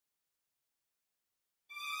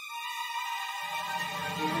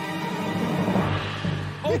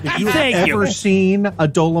If you've ever seen a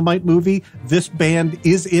Dolomite movie, this band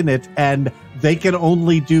is in it, and they can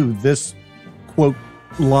only do this quote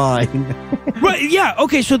line. Right, yeah,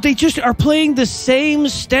 okay, so they just are playing the same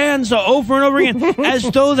stanza over and over again as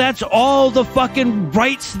though that's all the fucking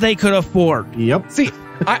rights they could afford. Yep. See,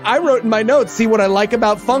 I wrote in my notes, see, what I like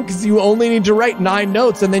about funk is you only need to write 9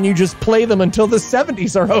 notes and then you just play them until the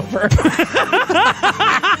 70s are over.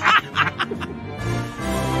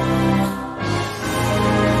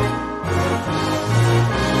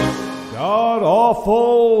 God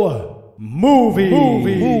awful movies.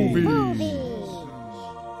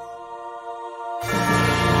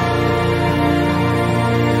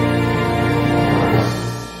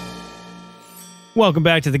 Welcome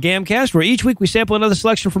back to the GAMcast, where each week we sample another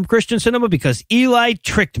selection from Christian cinema because Eli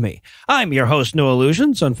tricked me. I'm your host, Noah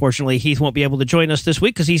Lugeons. Unfortunately, Heath won't be able to join us this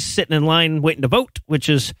week because he's sitting in line waiting to vote, which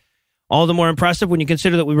is all the more impressive when you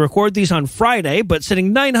consider that we record these on Friday, but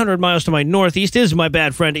sitting 900 miles to my northeast is my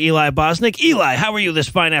bad friend Eli Bosnick. Eli, how are you this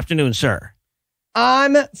fine afternoon, sir?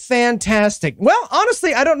 I'm fantastic. Well,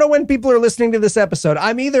 honestly, I don't know when people are listening to this episode.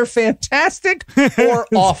 I'm either fantastic or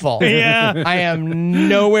awful. Yeah. I am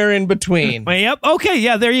nowhere in between. Yep. Okay.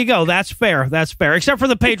 Yeah, there you go. That's fair. That's fair. Except for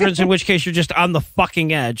the patrons, in which case you're just on the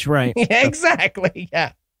fucking edge, right? Yeah, exactly.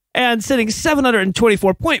 Yeah. And sitting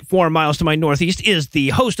 724.4 miles to my northeast is the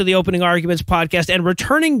host of the Opening Arguments podcast and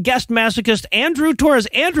returning guest masochist Andrew Torrez.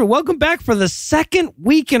 Andrew, welcome back for the second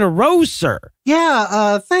week in a row, sir.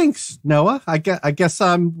 Yeah, thanks, Noah. I guess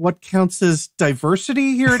I'm what counts as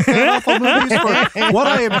diversity here at God Awful Movies for what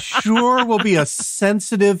I am sure will be a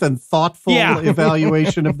sensitive and thoughtful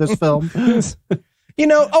evaluation of this film. You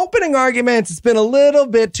know, Opening Arguments, it's been a little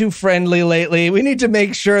bit too friendly lately. We need to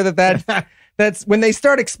make sure that's when they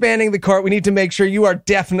start expanding the court, we need to make sure you are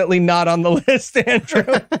definitely not on the list, Andrew.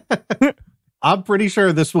 I'm pretty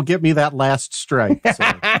sure this will get me that last strike. So.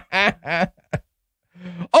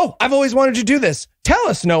 Oh, I've always wanted to do this. Tell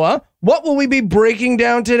us, Noah, what will we be breaking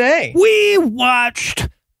down today? We watched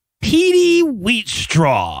Petey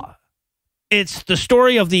Wheatstraw. It's the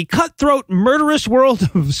story of the cutthroat, murderous world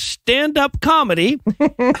of stand-up comedy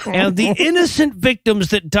and the innocent victims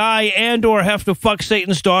that die and or have to fuck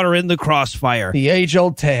Satan's daughter in the crossfire. The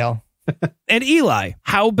age-old tale. And Eli,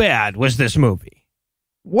 how bad was this movie?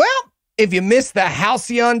 Well, if you missed the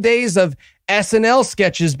halcyon days of SNL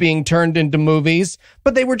sketches being turned into movies,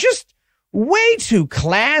 but they were just way too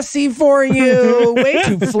classy for you, way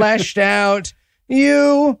too fleshed out,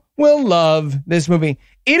 you will love this movie.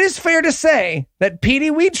 It is fair to say that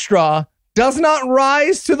Petey Wheatstraw does not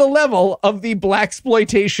rise to the level of the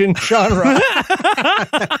blaxploitation genre.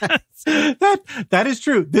 That is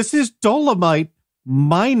true. This is Dolomite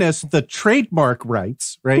minus the trademark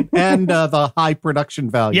rights, right? And the high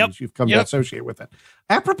production values you've come to associate with it.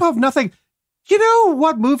 Apropos of nothing, you know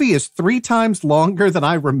what movie is 3 times longer than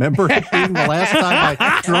I remember it being the last time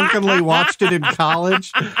I drunkenly watched it in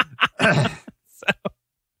college?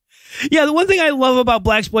 Yeah, the one thing I love about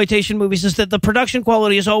blaxploitation movies is that the production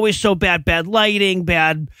quality is always so bad. Bad lighting,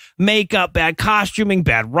 bad makeup, bad costuming,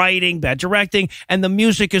 bad writing, bad directing, and the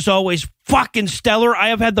music is always fucking stellar. I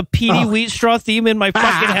have had the Petey Wheatstraw theme in my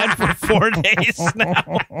fucking head for 4 days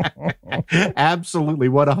now. Absolutely,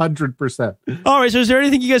 100%. All right, so is there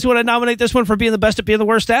anything you guys want to nominate this one for being the best at being the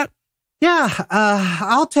worst at? Yeah,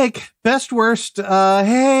 I'll take best worst.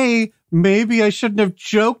 Hey, maybe I shouldn't have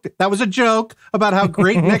joked. That was a joke about how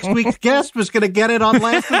great next week's guest was going to get it on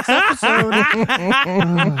last week's episode.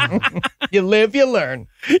 You live, you learn.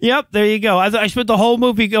 Yep, there you go. I spent the whole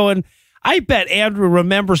movie going, I bet Andrew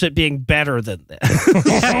remembers it being better than this.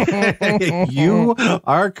 You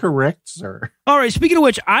are correct, sir. All right, speaking of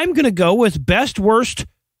which, I'm going to go with best worst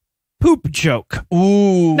poop joke.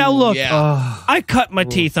 Ooh. Now look, I cut my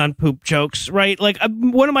teeth on poop jokes, right? Like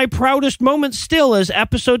one of my proudest moments still is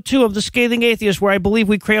episode 2 of The Scathing Atheist, where I believe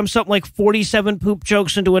we crammed something like 47 poop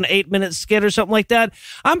jokes into an 8-minute skit or something like that.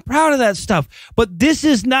 I'm proud of that stuff. But this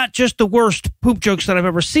is not just the worst poop jokes that I've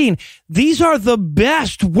ever seen. These are the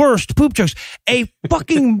best worst poop jokes. A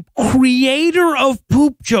fucking creator of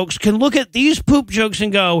poop jokes can look at these poop jokes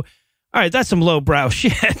and go, all right, that's some lowbrow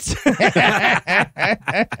shit. And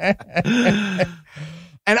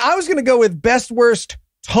I was going to go with best worst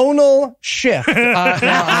tonal shift. Now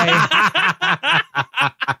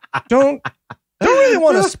I don't really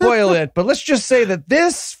want to spoil it, but let's just say that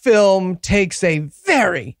this film takes a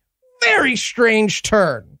very, very strange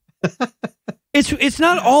turn. It's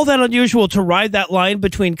not all that unusual to ride that line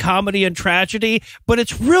between comedy and tragedy, but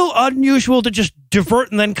it's real unusual to just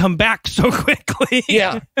divert and then come back so quickly.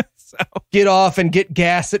 Yeah. Get off and get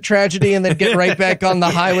gas at tragedy and then get right back on the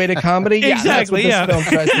highway to comedy. Yeah, exactly. That's what this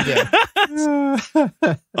film tries to do.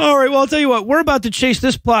 All right, well, I'll tell you what. We're about to chase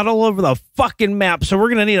this plot all over the fucking map, so we're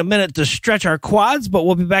going to need a minute to stretch our quads, but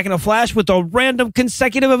we'll be back in a flash with the random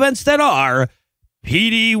consecutive events that are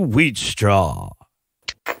Petey Wheatstraw.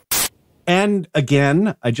 And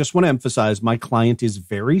again, I just want to emphasize my client is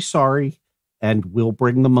very sorry and will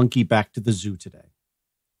bring the monkey back to the zoo today.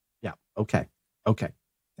 Yeah, okay.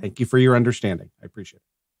 Thank you for your understanding. I appreciate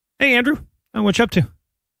it. Hey, Andrew. What you up to?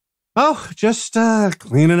 Oh, just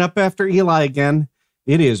cleaning up after Eli again.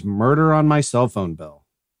 It is murder on my cell phone bill.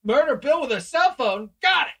 Murder bill with a cell phone?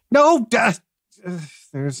 Got it. No,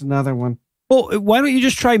 there's another one. Well, why don't you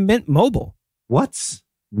just try Mint Mobile? What's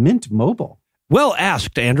Mint Mobile? Well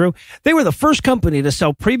asked, Andrew. They were the first company to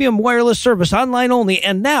sell premium wireless service online only,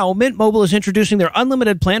 and now Mint Mobile is introducing their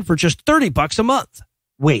unlimited plan for just $30 a month.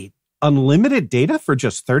 Wait, unlimited data for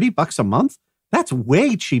just $30 a month? That's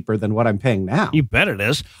way cheaper than what I'm paying now. You bet it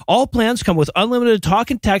is. All plans come with unlimited talk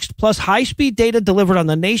and text plus high-speed data delivered on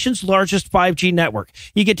the nation's largest 5G network.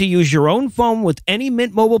 You get to use your own phone with any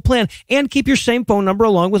Mint Mobile plan and keep your same phone number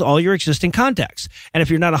along with all your existing contacts. And if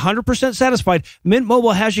you're not 100% satisfied, Mint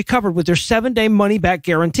Mobile has you covered with their 7-day money-back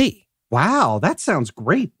guarantee. Wow, that sounds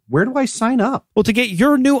great. Where do I sign up? Well, to get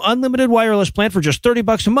your new unlimited wireless plan for just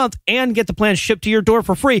 $30 a month and get the plan shipped to your door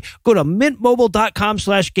for free, go to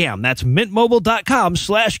mintmobile.com/GAM. That's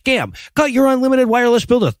mintmobile.com/GAM. Cut your unlimited wireless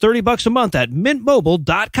bill to $30 a month at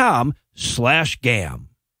mintmobile.com/GAM.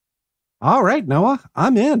 All right, Noah,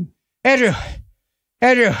 I'm in. Andrew,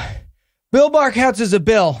 Bill Barkhouse is a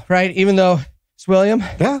Bill, right? Even though it's William?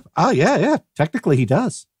 Yeah. Oh, yeah. Technically, he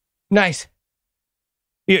does. Nice.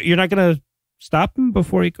 You're not going to stop him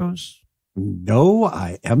before he goes? No,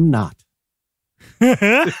 I am not.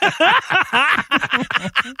 That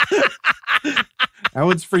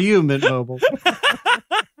one's for you, Mint Mobile.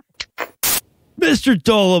 Mr.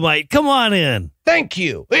 Dolomite, come on in. Thank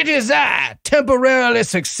you. It is I, temporarily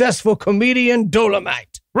successful comedian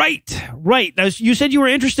Dolomite. Right. Now, you said you were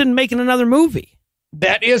interested in making another movie.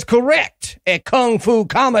 That is correct. A kung fu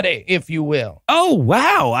comedy, if you will. Oh,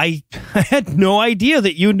 wow. I had no idea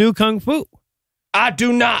that you knew kung fu. I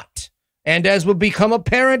do not. And as will become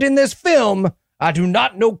apparent in this film, I do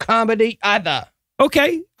not know comedy either.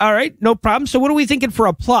 Okay. All right. No problem. So what are we thinking for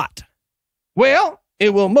a plot? Well,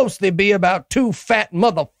 it will mostly be about two fat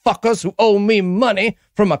motherfuckers who owe me money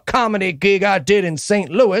from a comedy gig I did in St.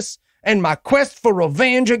 Louis and my quest for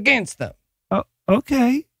revenge against them. Oh,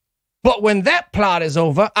 okay. But when that plot is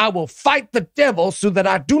over, I will fight the devil so that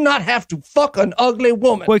I do not have to fuck an ugly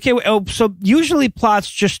woman. Okay, so usually plots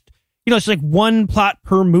just, it's like one plot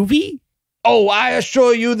per movie? Oh, I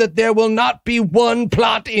assure you that there will not be one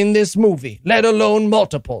plot in this movie, let alone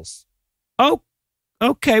multiples. Oh,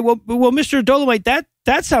 okay. Well, Mr. Dolomite, that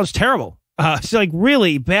sounds terrible. It's like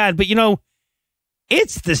really bad, but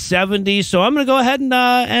it's the 70s, so I'm going to go ahead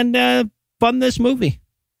and fund this movie.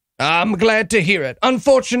 I'm glad to hear it.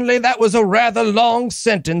 Unfortunately, that was a rather long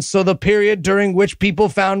sentence, so the period during which people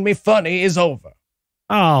found me funny is over.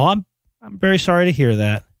 Oh, I'm very sorry to hear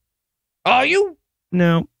that. Are you?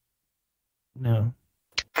 No.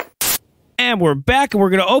 And we're back, and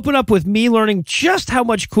we're going to open up with me learning just how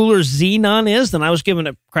much cooler Xenon is than I was giving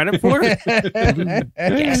it credit for. It's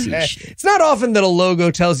not often that a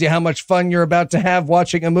logo tells you how much fun you're about to have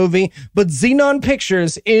watching a movie, but Xenon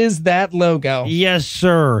Pictures is that logo. Yes,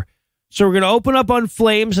 sir. So we're going to open up on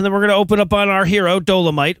flames, and then we're going to open up on our hero,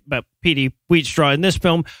 Dolomite, Petey Wheatstraw in this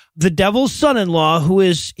film, the devil's son-in-law, who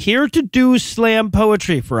is here to do slam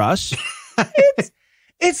poetry for us.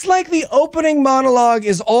 It's like the opening monologue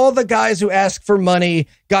is all the guys who ask for money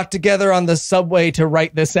got together on the subway to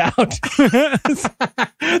write this out.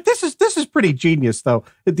 This is pretty genius, though.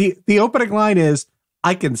 The opening line is,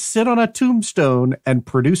 "I can sit on a tombstone and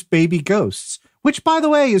produce baby ghosts," which, by the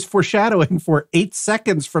way, is foreshadowing for 8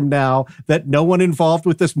 seconds from now that no one involved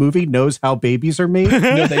with this movie knows how babies are made.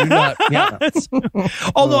 No, they do not. Yeah.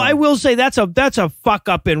 Although I will say that's a fuck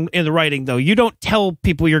up in the writing, though. You don't tell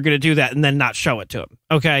people you're going to do that and then not show it to them.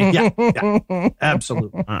 Okay. Yeah,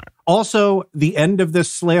 absolutely. All right. Also, the end of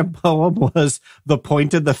this slam poem was the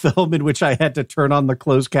point in the film in which I had to turn on the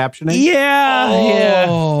closed captioning.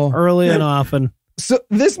 Yeah. Early and often. So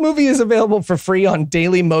this movie is available for free on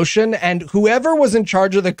Dailymotion, and whoever was in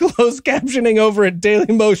charge of the closed captioning over at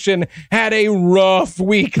Dailymotion had a rough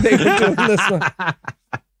week. They were doing this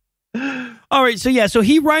one. All right, so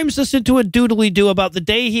he rhymes us into a doodly-doo about the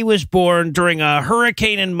day he was born during a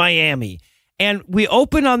hurricane in Miami. And we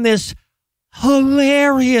open on this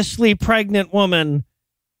hilariously pregnant woman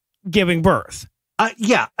giving birth.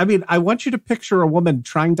 Yeah, I mean, I want you to picture a woman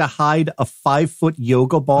trying to hide a 5-foot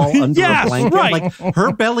yoga ball under a blanket. Right. Like,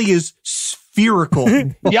 her belly is spherical.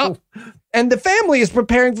 Yep. And the family is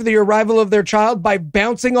preparing for the arrival of their child by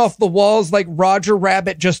bouncing off the walls like Roger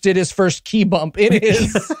Rabbit just did his first key bump. It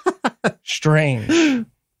is strange.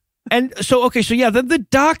 And so, then the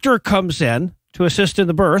doctor comes in to assist in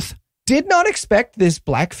the birth. Did not expect this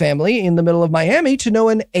black family in the middle of Miami to know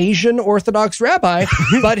an Asian Orthodox rabbi,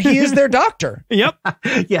 but he is their doctor. Yep.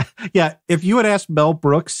 Yeah. If you had asked Mel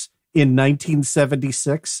Brooks in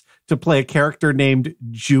 1976 to play a character named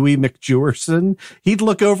Jewy McJewerson, he'd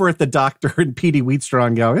look over at the doctor and Petey Wheatstraw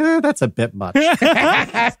and go, that's a bit much.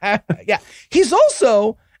 Yeah. He's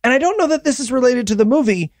also, and I don't know that this is related to the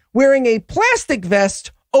movie, wearing a plastic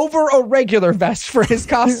vest over a regular vest for his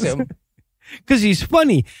costume. Because he's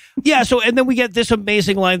funny. Yeah, and then we get this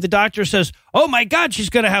amazing line. The doctor says, oh my God, she's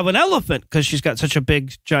going to have an elephant because she's got such a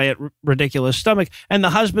big, giant, ridiculous stomach. And the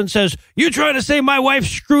husband says, you trying to say my wife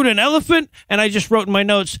screwed an elephant? And I just wrote in my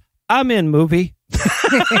notes, I'm in, movie.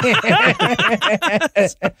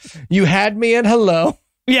 You had me at hello.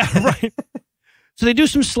 Yeah, right. So they do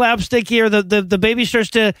some slapstick here. The baby starts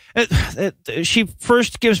to, she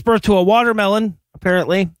first gives birth to a watermelon,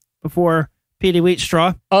 apparently, before Petey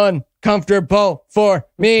Wheatstraw. Uncomfortable for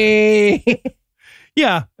me.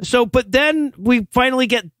 Yeah. So, but then we finally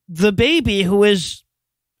get the baby who is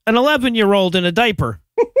an 11-year-old in a diaper.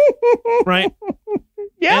 Right?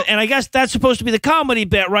 Yeah. And I guess that's supposed to be the comedy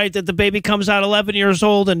bit, right? That the baby comes out 11 years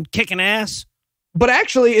old and kicking ass. But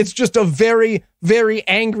actually, it's just a very, very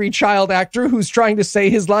angry child actor who's trying to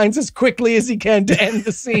say his lines as quickly as he can to end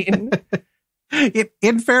the scene.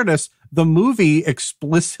 In fairness, the movie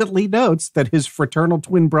explicitly notes that his fraternal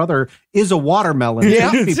twin brother is a watermelon.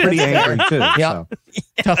 Yeah. He'd be pretty angry, too. Yeah. So.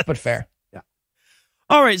 Tough but fair. Yeah.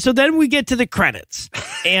 All right. So then we get to the credits.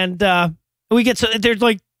 And there's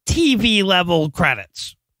like TV level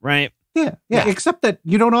credits, right? Yeah. Except that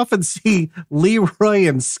you don't often see Leroy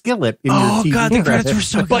and Skillet in your TV God, the credits were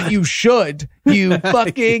so good. But you should. You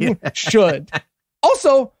fucking should.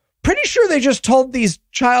 Also, pretty sure they just told these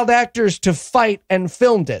child actors to fight and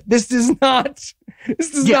filmed it. This does not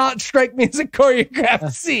strike me as a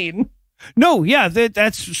choreographed scene. No, yeah,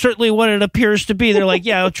 that's certainly what it appears to be. They're like,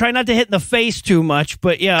 yeah, I'll try not to hit in the face too much,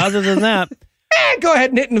 but yeah, other than that. Go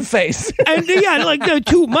ahead and hit in the face. And yeah, like no,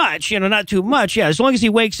 too much, not too much. Yeah, as long as he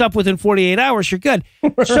wakes up within 48 hours, you're good.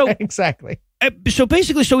 So right, exactly. So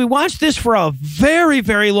basically, we watched this for a very,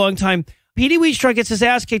 very long time. Petey Wheatstraw gets his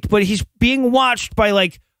ass kicked, but he's being watched by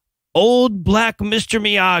like old black Mr.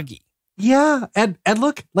 Miyagi. Yeah. And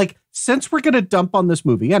look, like, since we're going to dump on this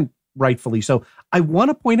movie, and rightfully so, I want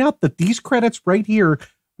to point out that these credits right here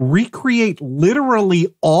recreate literally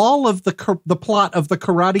all of the plot of the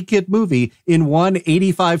Karate Kid movie in one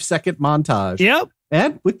 85-second montage. Yep.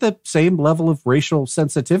 And with the same level of racial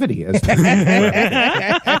sensitivity as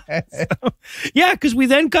yeah, because we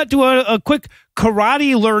then cut to a quick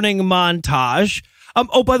karate learning montage.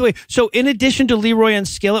 By the way, so in addition to Leroy and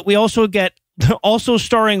Skillet, we also get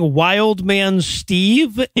starring Wild Man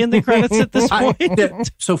Steve in the credits at this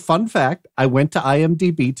point. So fun fact, I went to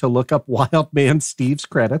IMDb to look up Wild Man Steve's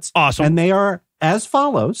credits. Awesome. And they are as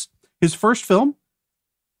follows. His first film,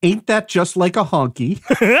 Ain't That Just Like a Honky?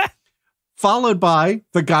 Followed by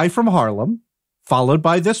The Guy from Harlem, followed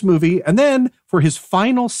by this movie, and then for his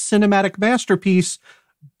final cinematic masterpiece,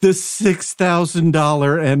 the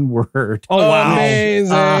 $6,000 N-word. Oh, wow.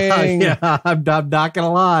 Amazing. Yeah, I'm not going to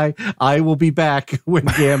lie. I will be back when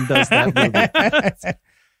GAM does that movie.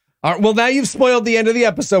 All right, well, now you've spoiled the end of the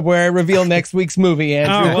episode where I reveal next week's movie,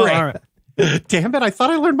 Andrew. Oh, well, all right. Damn it, I thought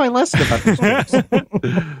I learned my lesson about this.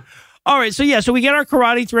 All right, so we get our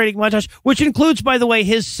karate training montage, which includes, by the way,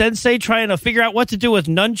 his sensei trying to figure out what to do with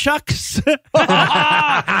nunchucks.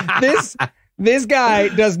 This guy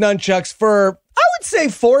does nunchucks for, I would say,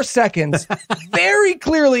 4 seconds, very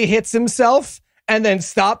clearly hits himself, and then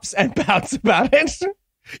stops and pouts about it.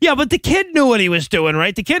 Yeah, but the kid knew what he was doing,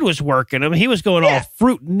 right? The kid was working him. He was going all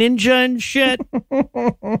fruit ninja and shit.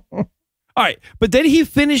 All right, but then he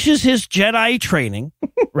finishes his Jedi training,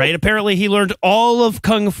 right? Apparently he learned all of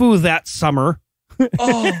Kung Fu that summer.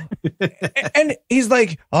 And he's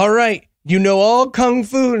like, all right, you know all Kung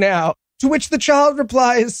Fu now. To which the child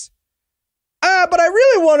replies, but I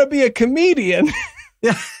really want to be a comedian.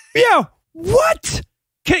 Yeah, what?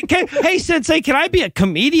 Hey, Sensei, can I be a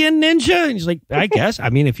comedian ninja? And he's like, I guess.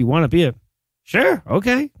 I mean, if you want to be sure,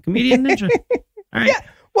 okay, comedian ninja. All right. Yeah,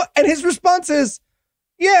 well, and his response is,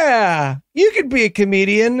 yeah, you could be a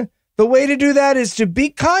comedian. The way to do that is to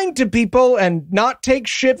be kind to people and not take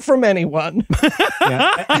shit from anyone.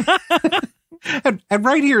 And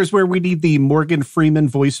right here is where we need the Morgan Freeman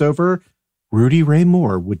voiceover. Rudy Ray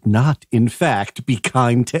Moore would not, in fact, be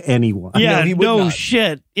kind to anyone. Yeah, he would no not.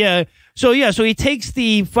 shit. Yeah. So he takes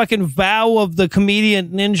the fucking vow of the comedian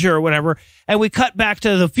ninja or whatever, and we cut back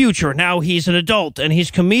to the future. Now he's an adult, and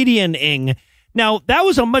he's comedian-ing. Now, that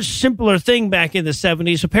was a much simpler thing back in the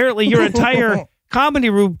 70s. Apparently, your entire comedy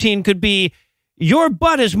routine could be, your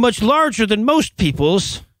butt is much larger than most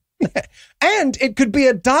people's. And it could be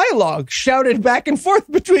a dialogue shouted back and forth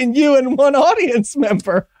between you and one audience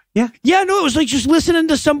member. Yeah, no, it was like just listening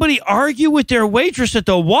to somebody argue with their waitress at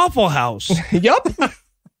the Waffle House. Yup.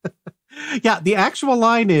 Yeah, the actual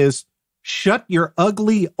line is, shut your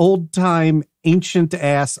ugly, old-time, ancient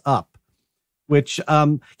ass up. Which,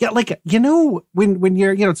 like, when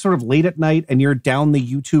you're, it's sort of late at night and you're down the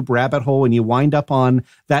YouTube rabbit hole and you wind up on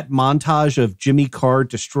that montage of Jimmy Carr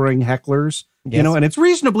destroying hecklers, yes. And it's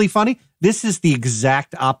reasonably funny. This is the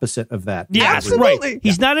exact opposite of that. Yeah, absolutely. Right.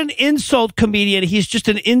 He's not an insult comedian. He's just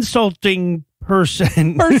an insulting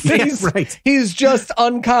person. He's just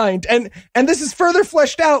unkind. And this is further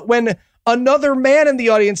fleshed out when another man in the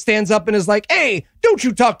audience stands up and is like, hey, don't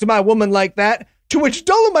you talk to my woman like that. To which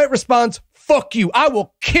Dolomite responds, fuck you, I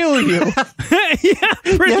will kill you. Yeah,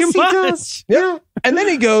 pretty much. He does. Yeah. And then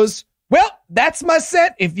he goes, well, that's my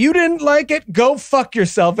set. If you didn't like it, go fuck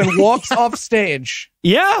yourself, and walks off stage.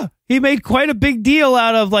 Yeah, he made quite a big deal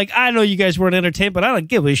out of, like, I know you guys weren't entertained, but I don't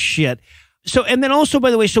give a shit. So, and then also,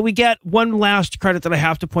 by the way, so we get one last credit that I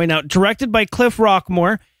have to point out. Directed by Cliff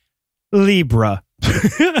Rockmore, Libra.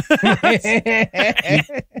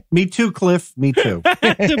 Me too, Cliff. Me too. I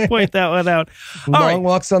had to point that one out. Long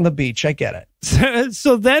walks on the beach. I get it.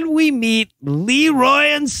 So then we meet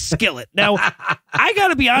Leroy and Skillet. Now, I got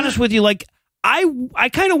to be honest with you. Like, I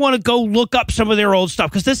kind of want to go look up some of their old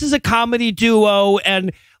stuff because this is a comedy duo.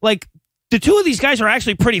 And, like, the two of these guys are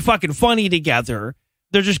actually pretty fucking funny together.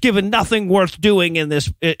 They're just given nothing worth doing in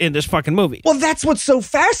this fucking movie. Well, that's what's so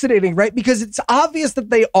fascinating, right? Because it's obvious that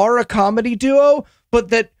they are a comedy duo, but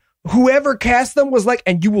that whoever cast them was like,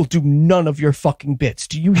 and you will do none of your fucking bits.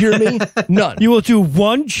 Do you hear me? None. You will do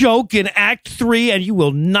one joke in Act 3, and you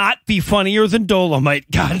will not be funnier than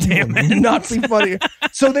Dolomite. God damn it. Not be funnier.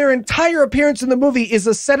 So their entire appearance in the movie is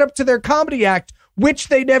a setup to their comedy act, which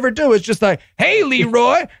they never do. It's just like, hey,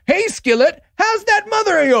 Leroy. Hey, Skillet. How's that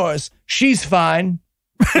mother of yours? She's fine.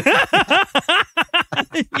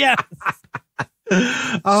 Yeah.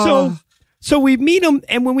 So we meet them,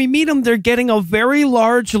 and when we meet them, they're getting a very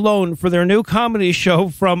large loan for their new comedy show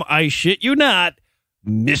from, I shit you not,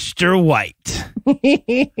 Mr. White.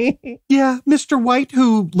 Yeah, Mr. White,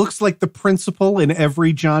 who looks like the principal in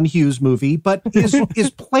every John Hughes movie, but is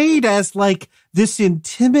played as like this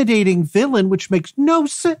intimidating villain, which makes no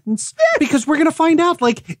sense because we're going to find out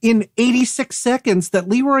like in 86 seconds that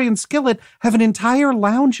Leroy and Skillet have an entire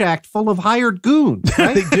lounge act full of hired goons.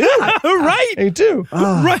 Right? They do. Right. They do.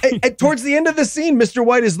 Right. And towards the end of the scene, Mr.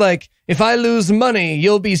 White is like, if I lose money,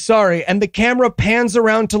 you'll be sorry. And the camera pans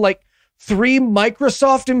around to like 3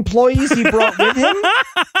 Microsoft employees he brought with him.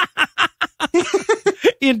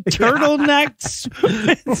 In turtlenecks.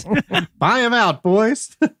 Buy him out,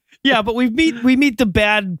 boys. Yeah, but we meet the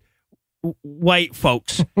bad white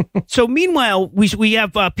folks. So meanwhile, we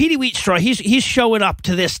have Petey Wheatstraw. He's showing up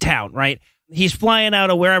to this town, right? He's flying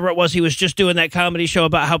out of wherever it was. He was just doing that comedy show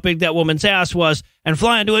about how big that woman's ass was and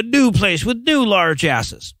flying to a new place with new large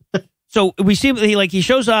asses. So we see he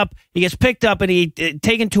shows up, he gets picked up, and he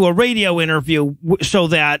taken to a radio interview so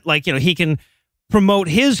that he can promote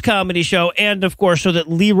his comedy show, and of course so that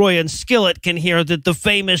Leroy and Skillet can hear that the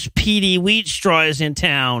famous Petey Wheatstraw is in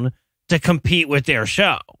town to compete with their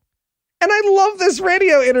show. And I love this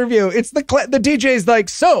radio interview. It's the DJ's like,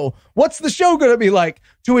 so what's the show going to be like?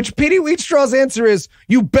 To which Petey Wheatstraw's answer is,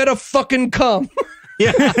 you better fucking come.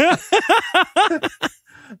 Yeah.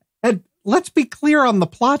 And let's be clear on the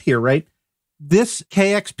plot here, right? This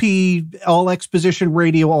KXP all exposition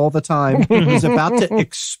radio all the time is about to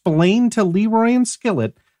explain to Leroy and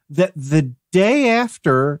Skillet that the day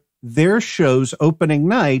after their show's opening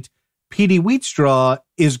night, Petey Wheatstraw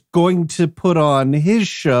is going to put on his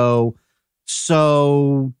show.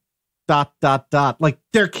 So ... Like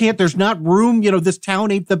there's not room, this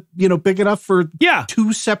town ain't big enough for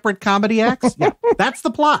 2 separate comedy acts. Yeah, that's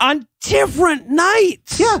the plot. On different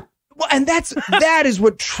nights. Yeah. Well, and that is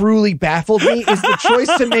what truly baffled me, is the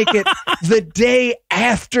choice to make it the day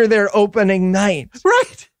after their opening night.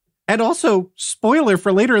 Right. And also, spoiler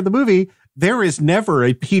for later in the movie, there is never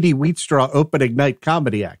a Petey Wheatstraw opening night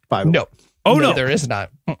comedy act, by the way. Oh, no, there is not.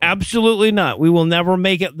 Absolutely not. We will never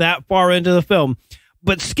make it that far into the film.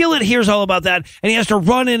 But Skillet hears all about that, and he has to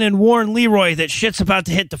run in and warn Leroy that shit's about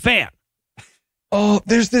to hit the fan. Oh,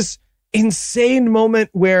 there's this insane moment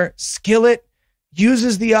where Skillet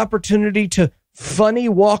uses the opportunity to funny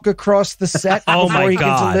walk across the set before he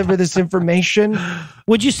can deliver this information.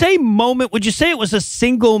 Would you say moment? Would you say it was a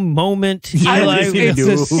single moment? It's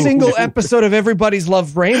a single episode of Everybody's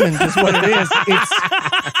Love Raymond is what it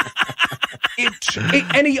is.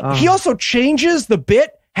 And he also changes the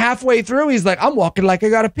bit halfway through. He's like, I'm walking like I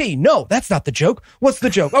gotta pee. No, that's not the joke. What's the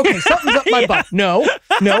joke? Okay, something's up my butt. No,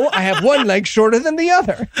 I have one leg shorter than the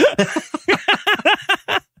other.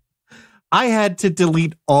 I had to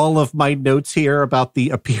delete all of my notes here about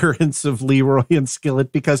the appearance of Leroy and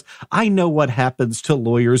Skillet because I know what happens to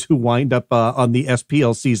lawyers who wind up on the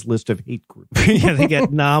SPLC's list of hate groups. Yeah, they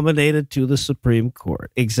get nominated to the Supreme Court.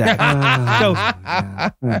 Exactly.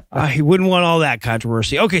 He wouldn't want all that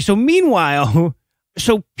controversy. Okay, so meanwhile,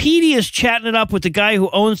 Petey is chatting it up with the guy who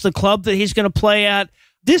owns the club that he's going to play at.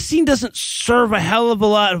 This scene doesn't serve a hell of a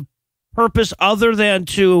lot of purpose other than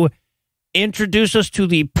to introduce us to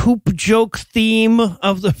the poop joke theme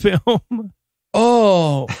of the film.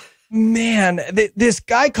 Oh, man. This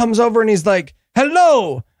guy comes over and he's like,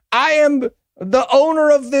 hello, I am the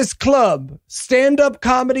owner of this club. Stand-up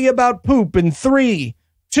comedy about poop in 3,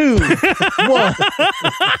 2, 1.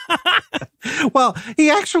 Well, he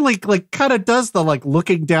actually kind of does the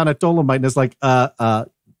looking down at Dolomite and is like, can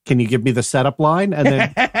you give me the setup line? And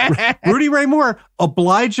then Rudy Ray Moore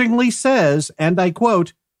obligingly says, and I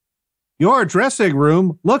quote, your dressing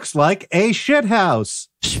room looks like a shithouse.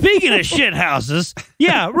 Speaking of shithouses,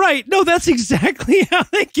 yeah, right. No, that's exactly how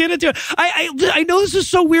they get into it. I know this is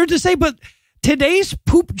so weird to say, but today's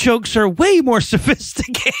poop jokes are way more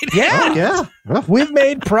sophisticated. Yeah. We've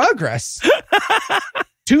made progress.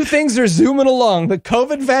 2 things are zooming along: the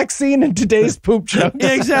COVID vaccine and today's poop jokes.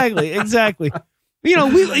 Yeah, exactly.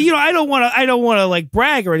 I don't want to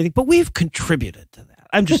brag or anything, but we've contributed to that.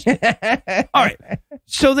 I'm just all right.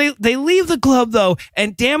 So they leave the club though,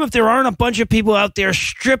 and damn if there aren't a bunch of people out there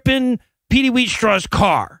stripping Petey Wheatstraw's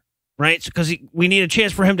car, right? Because we need a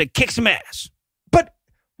chance for him to kick some ass. But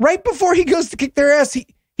right before he goes to kick their ass, he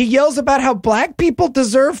yells about how black people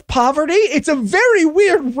deserve poverty. It's a very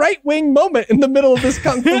weird right-wing moment in the middle of this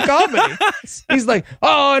kung fu comedy. He's like,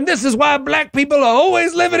 oh, and this is why black people are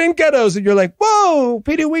always living in ghettos. And you're like, whoa,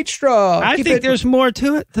 Petey Wheatstraw. I think there's more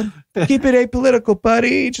to it. Keep it apolitical,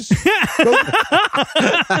 buddy. Just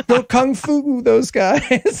go kung fu those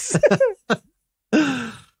guys.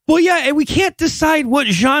 Well, yeah, and we can't decide what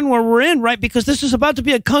genre we're in, right? Because this is about to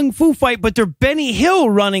be a kung fu fight, but they're Benny Hill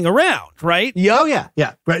running around, right? Oh, yeah.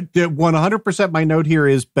 Right. 100% my note here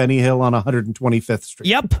is Benny Hill on 125th Street.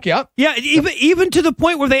 Yep. Yeah, even to the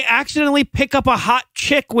point where they accidentally pick up a hot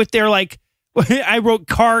chick with their, I wrote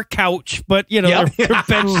car couch, but, their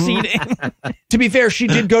bench seating. To be fair, she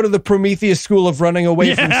did go to the Prometheus school of running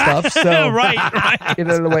away from stuff, so... right. Get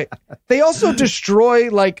out of the way. They also destroy,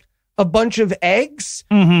 a bunch of eggs,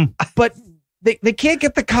 but they can't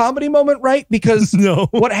get the comedy moment right because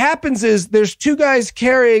what happens is there's 2 guys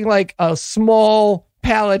carrying a small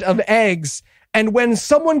pallet of eggs, and when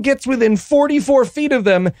someone gets within 44 feet of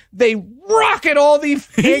them, they rocket all these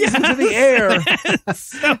eggs into the air.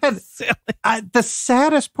 So silly. The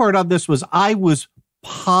saddest part on this was I was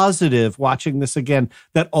positive watching this again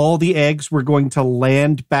that all the eggs were going to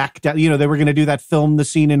land back down. They were going to do that film the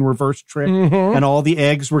scene in reverse trick, and all the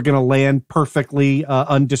eggs were going to land perfectly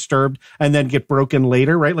undisturbed and then get broken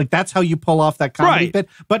later, right? That's how you pull off that comedy bit.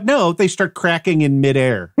 But no, they start cracking in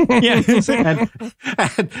midair. Yeah.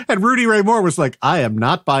 and Rudy Ray Moore was like, I am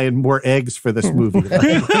not buying more eggs for this movie.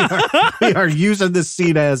 We are using this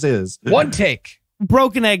scene as is. One take.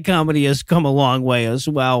 Broken egg comedy has come a long way as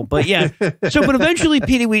well. But yeah. But eventually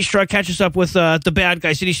Petey Wheatstraw catches up with the bad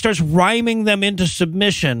guys and he starts rhyming them into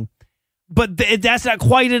submission. But that's not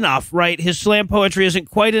quite enough, right? His slam poetry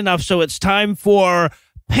isn't quite enough. So it's time for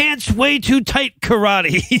pants way too tight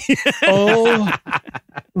karate.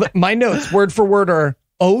 My notes word for word are,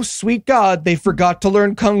 oh, sweet God, they forgot to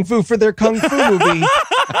learn kung fu for their kung fu movie.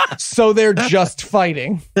 So they're just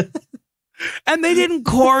fighting. And they didn't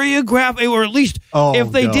choreograph it, or at least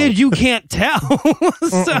if they did, you can't tell.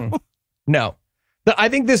 No. I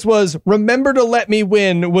think this was Remember to Let Me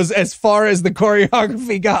Win was as far as the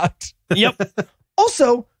choreography got. Yep.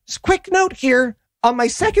 Also, quick note here. On my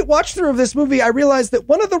second watch through of this movie, I realized that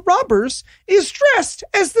one of the robbers is dressed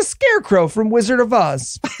as the Scarecrow from Wizard of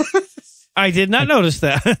Oz. I did not notice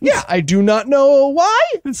that. Yeah, I do not know why.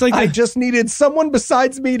 It's like I just needed someone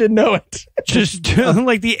besides me to know it. Just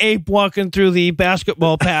like the ape walking through the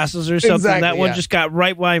basketball passes or something. Exactly, that one just got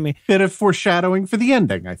right by me. Bit of foreshadowing for the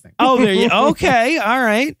ending, I think. Oh, there you Okay, all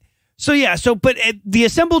right. But the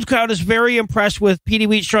assembled crowd is very impressed with Petey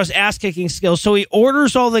Wheatstraw's ass-kicking skills, so he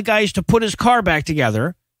orders all the guys to put his car back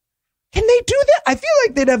together. Can they do that? I feel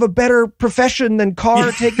like they'd have a better profession than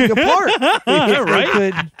car taking apart.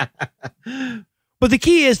 Right? But the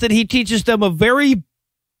key is that he teaches them a very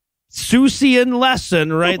Seussian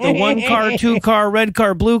lesson, right? The 1 car, 2 car, red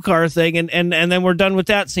car, blue car thing, and then we're done with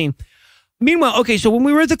that scene. Meanwhile, okay, so when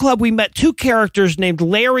we were at the club, we met 2 characters named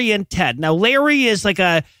Larry and Ted. Now, Larry is like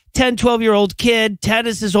a 10, 12-year-old kid. Ted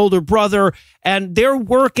is his older brother, and they're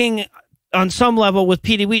working on some level with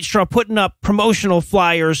Petey Wheatstraw, putting up promotional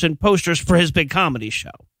flyers and posters for his big comedy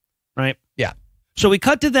show, right? Yeah. So we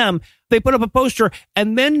cut to them. They put up a poster,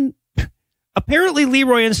 and then apparently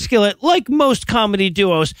Leroy and Skillet, like most comedy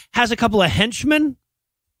duos, has a couple of henchmen,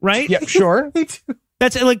 right? Yeah, sure.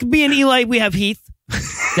 That's like me and Eli, we have Heath.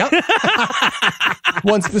 Yep.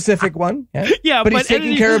 One specific one. Yeah, but he's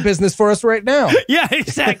taking care of business for us right now. Yeah,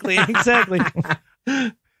 exactly.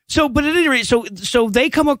 So, but at any rate, so they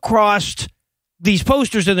come across these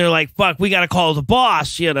posters and they're like, fuck, we got to call the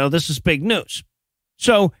boss. This is big news.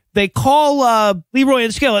 So they call Leroy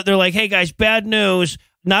and Skillet. They're like, hey guys, bad news.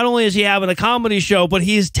 Not only is he having a comedy show, but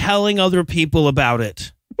he's telling other people about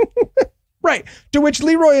it. Right. To which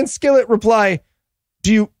Leroy and Skillet reply,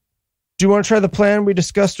 do you want to try the plan we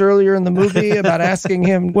discussed earlier in the movie about asking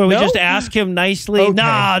him? Well, we just ask him nicely. Okay.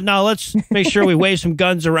 No, let's make sure we wave some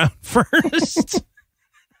guns around first.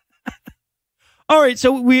 All right,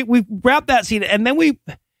 so we wrap that scene, and then we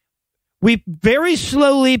very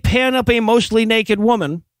slowly pan up a mostly naked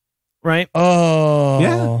woman, right? Oh.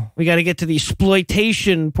 Yeah. We got to get to the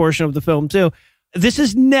exploitation portion of the film, too. This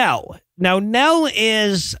is Nell. Now, Nell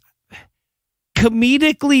is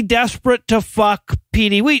comedically desperate to fuck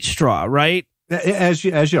Petey Wheatstraw, right? As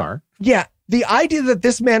you are. Yeah. The idea that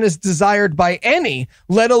this man is desired by any,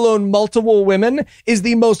 let alone multiple women, is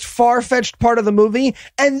the most far-fetched part of the movie,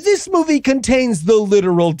 and this movie contains the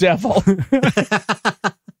literal devil.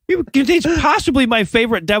 It contains possibly my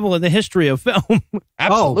favorite devil in the history of film.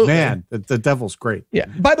 Absolutely. Oh, man. The devil's great. Yeah.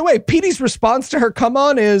 By the way, Petey's response to her come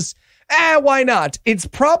on is, why not? It's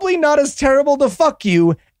probably not as terrible to fuck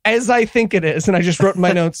you as I think it is. And I just wrote in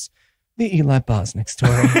my notes, the Eli Bosnick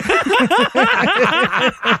story.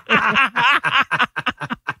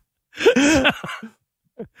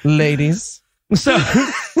 Ladies. So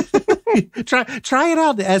try it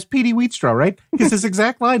out as Petey Wheatstraw, right? Because his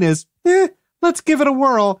exact line is, let's give it a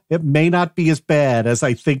whirl. It may not be as bad as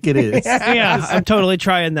I think it is. Yeah, I'm totally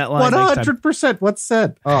trying that line. 100%. What's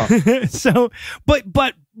said? Oh. So,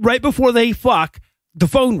 but right before they fuck, the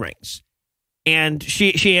phone rings. And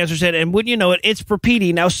she answers it, and wouldn't you know it, it's for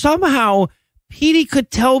Petey. Now, somehow, Petey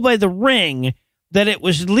could tell by the ring that it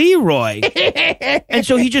was Leroy. And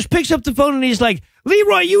so he just picks up the phone and he's like,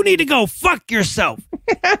 Leroy, you need to go fuck yourself.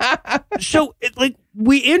 So,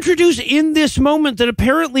 we introduce in this moment that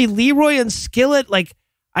apparently Leroy and Skillet,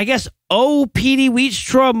 I guess, owe Petey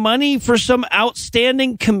Wheatstraw money for some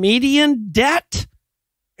outstanding comedian debt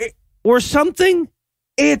or something.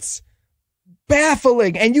 It's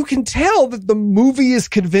baffling, and you can tell that the movie is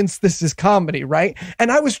convinced this is comedy, right? And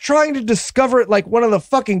I was trying to discover it like one of the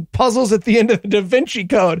fucking puzzles at the end of the Da Vinci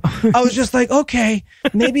Code. I was just like, okay,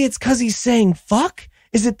 maybe it's because he's saying fuck?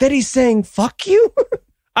 Is it that he's saying fuck you?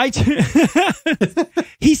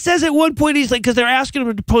 He says at one point, he's like, because they're asking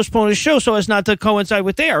him to postpone his show so as not to coincide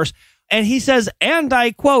with theirs. And he says, and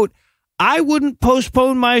I quote, I wouldn't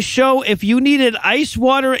postpone my show if you needed ice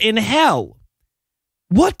water in hell.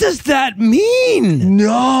 What does that mean?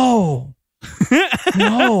 No.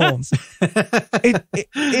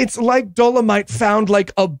 It's like Dolomite found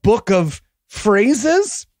a book of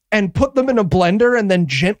phrases and put them in a blender and then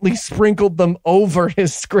gently sprinkled them over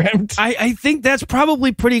his script. I think that's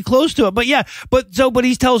probably pretty close to it. But yeah, but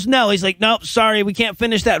he tells Nell, he's like, nope, sorry, we can't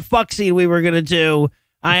finish that fuck scene we were going to do.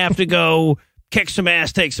 I have to go kick some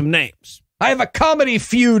ass, take some names. I have a comedy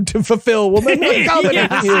feud to fulfill, woman. A comedy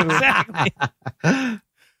feud. Exactly.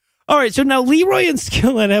 All right, so now Leroy and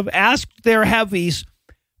Skillet have asked their heavies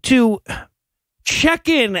to check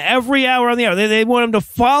in every hour on the hour. They want them to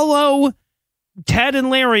follow Ted and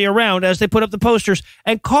Larry around as they put up the posters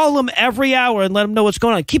and call them every hour and let them know what's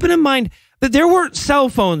going on. Keeping in mind that there weren't cell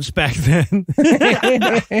phones back then. They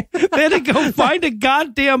had to go find a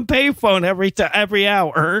goddamn payphone every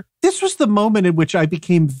hour. This was the moment in which I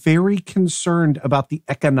became very concerned about the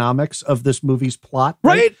economics of this movie's plot.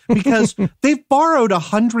 Right? Because they've borrowed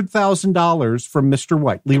 $100,000 from Mr.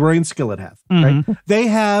 White. Leroy and Skillet have. Right? They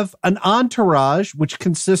have an entourage, which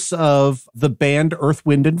consists of the band Earth,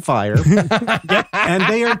 Wind, and Fire. And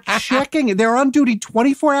they are checking. They're on duty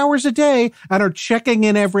 24 hours a day and are checking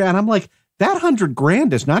in and I'm like, that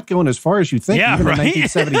 $100,000 is not going as far as you think. Yeah, even right? in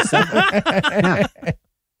 1977.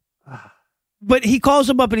 Yeah. But he calls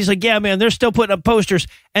him up and he's like, yeah, man, they're still putting up posters.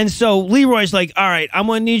 And so Leroy's like, all right, I'm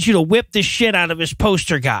going to need you to whip the shit out of this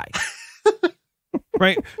poster guy.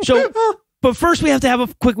 Right? So, but first we have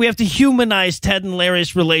to humanize Ted and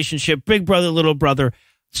Larry's relationship, big brother, little brother.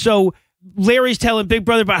 So Larry's telling Big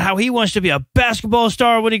Brother about how he wants to be a basketball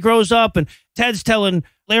star when he grows up, and Ted's telling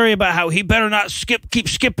Larry about how he better not keep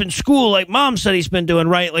skipping school like Mom said he's been doing,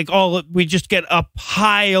 right? Like we just get a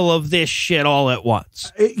pile of this shit all at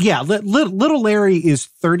once. Yeah, little Larry is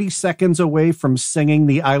 30 seconds away from singing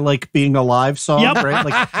the "I Like Being Alive" song, Yep. right?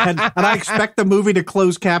 Like, and I expect the movie to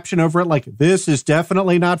close caption over it like, "This is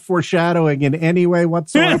definitely not foreshadowing in any way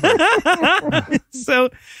whatsoever."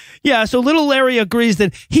 So little Larry agrees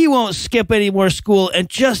that he won't skip any more school, and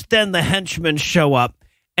just then the henchmen show up.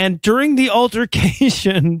 And during the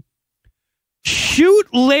altercation,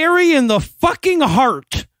 shoot Larry in the fucking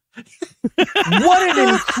heart. What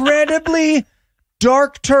an incredibly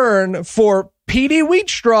dark turn for Petey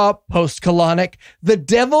Wheatstraw, post-colonic, the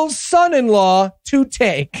devil's son-in-law, to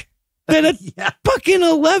take. That a fucking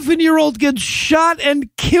 11-year-old gets shot and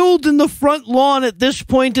killed in the front lawn at this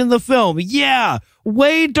point in the film. Yeah,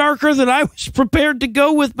 way darker than I was prepared to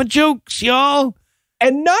go with my jokes, y'all.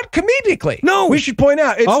 And not comedically. No. We should point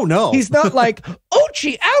out. Oh, no. He's not like,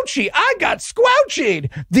 ouchie, ouchie, I got squouchied.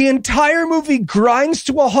 The entire movie grinds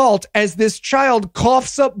to a halt as this child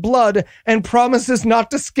coughs up blood and promises not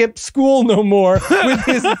to skip school no more with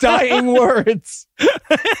his dying words.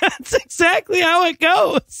 That's exactly how it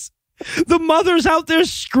goes. The mother's out there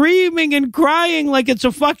screaming and crying like it's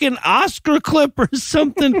a fucking Oscar clip or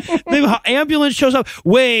something. The ambulance shows up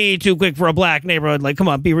way too quick for a black neighborhood. Like, come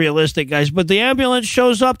on, be realistic, guys. But the ambulance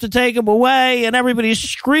shows up to take him away, and everybody's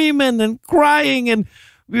screaming and crying and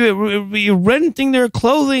renting their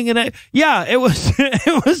clothing. And it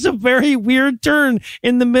was a very weird turn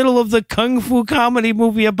in the middle of the kung fu comedy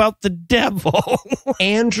movie about the devil.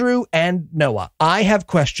 Andrew and Noah, I have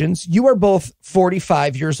questions. You are both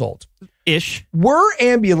 45 years old. Ish. Were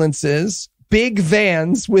ambulances big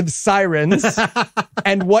vans with sirens?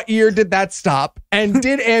 And what year did that stop? And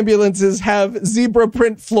did ambulances have zebra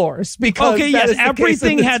print floors? Because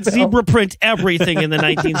everything had zebra print everything in the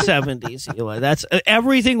 1970s. Eli. That's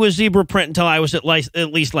everything was zebra print until I was at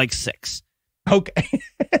least like 6. Okay.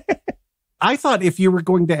 I thought if you were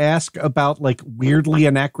going to ask about like weirdly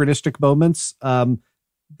anachronistic moments,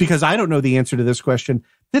 because I don't know the answer to this question,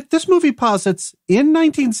 that this movie posits in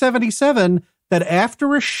 1977 that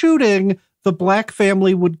after a shooting, the black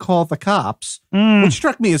family would call the cops, which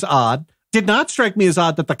struck me as odd. Did not strike me as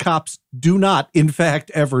odd that the cops do not, in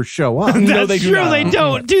fact, ever show up. No, that's true. They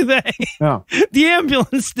don't, do they? No. The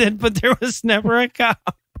ambulance did, but there was never a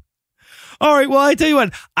cop. All right. Well, I tell you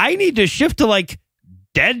what, I need to shift to like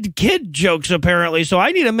dead kid jokes, apparently. So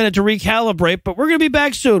I need a minute to recalibrate, but we're going to be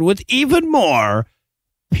back soon with even more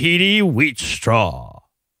Petey Wheatstraw.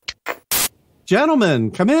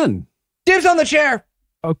 Gentlemen, come in. Dibs on the chair.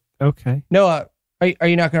 Okay. Noah, are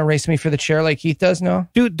you not going to race me for the chair like Heath does, Noah?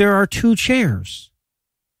 Dude, there are 2 chairs.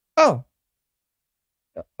 Oh,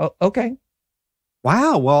 okay.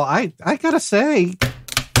 Wow. Well, I gotta say,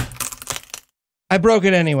 I broke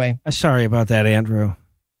it anyway. Sorry about that, Andrew.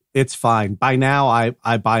 it's fine. By now,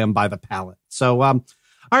 I buy them by the pallet. So, all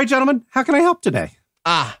right, gentlemen, how can I help today?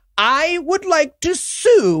 I would like to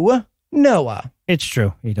sue Noah. It's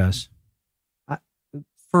true. He does.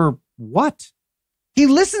 For what? He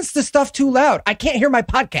listens to stuff too loud. I can't hear my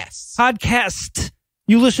podcasts. Podcast.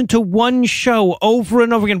 You listen to one show over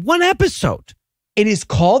and over again. One episode. It is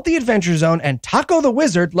called The Adventure Zone, and Taco the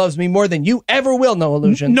Wizard loves me more than you ever will, No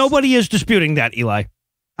Illusions. Nobody is disputing that, Eli.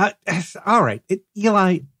 All right.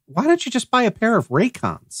 Eli, why don't you just buy a pair of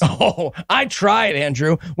Raycons? Oh, I tried,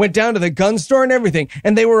 Andrew. Went down to the gun store and everything,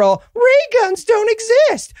 and they were all, ray guns don't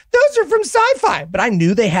exist. Those are from sci-fi. But I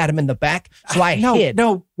knew they had them in the back, so I hid.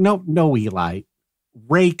 No, Eli.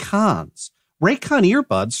 Raycons. Raycon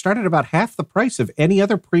earbuds start at about half the price of any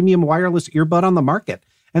other premium wireless earbud on the market,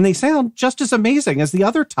 and they sound just as amazing as the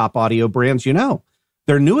other top audio brands you know.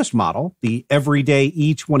 Their newest model, the Everyday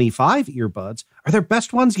E25 earbuds, are their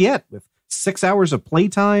best ones yet, with 6 hours of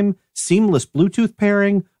playtime, seamless Bluetooth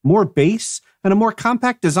pairing, more bass, and a more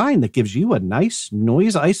compact design that gives you a nice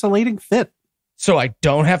noise-isolating fit. So I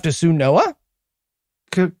don't have to sue Noah?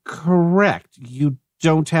 Correct. You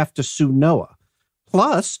don't have to sue Noah.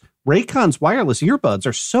 Plus, Raycon's wireless earbuds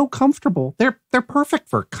are so comfortable, they're perfect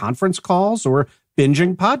for conference calls or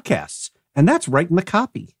binging podcasts. And that's right in the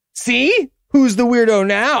copy. See? Who's the weirdo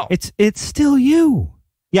now? It's still you.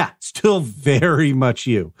 Yeah, still very much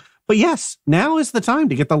you. But yes, now is the time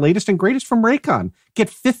to get the latest and greatest from Raycon. Get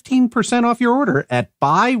 15% off your order at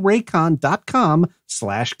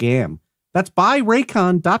buyraycon.com/GAM. That's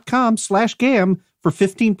buyraycon.com/GAM for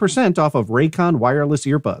 15% off of Raycon wireless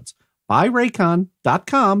earbuds.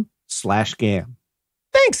 Buyraycon.com/GAM.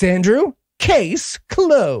 Thanks, Andrew. Case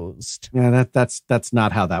closed. Yeah, that's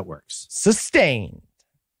not how that works. Sustained.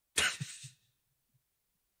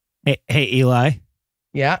 Hey, Eli.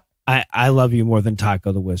 Yeah. I love you more than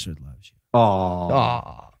Taco the Wizard loves you.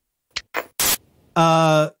 Aw.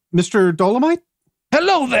 Mr. Dolomite?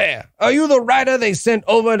 Hello there. Are you the writer they sent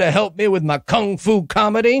over to help me with my kung fu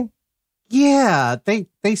comedy? Yeah, they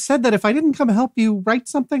said that if I didn't come help you write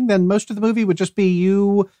something, then most of the movie would just be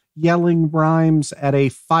you yelling rhymes at a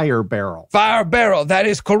fire barrel. Fire barrel, that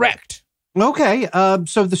is correct. Okay,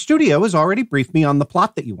 so the studio has already briefed me on the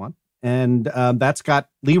plot that you want, and that's got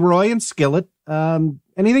Leroy and Skillet.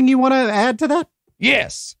 Anything you want to add to that?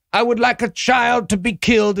 Yes, I would like a child to be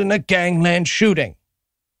killed in a gangland shooting.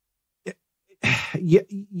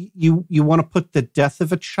 You want to put the death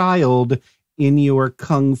of a child in your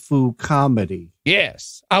kung fu comedy?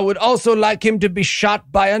 Yes, I would also like him to be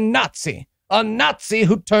shot by a Nazi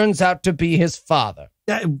who turns out to be his father.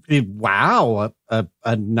 Wow, a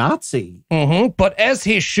Nazi. Mm-hmm. But as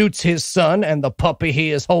he shoots his son and the puppy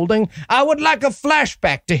he is holding, I would like a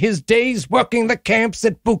flashback to his days working the camps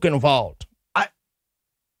at Buchenwald.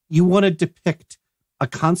 You want to depict a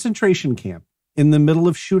concentration camp in the middle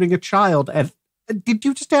of shooting a child. And did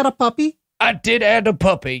you just add a puppy? I did add a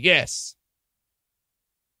puppy, yes.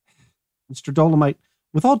 Mr. Dolomite,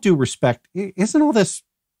 with all due respect, isn't all this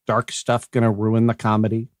dark stuff going to ruin the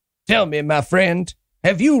comedy? Tell me, my friend,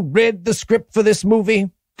 have you read the script for this movie?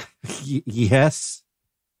 Yes.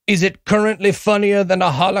 Is it currently funnier than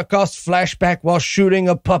a Holocaust flashback while shooting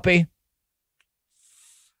a puppy?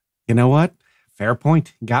 You know what? Fair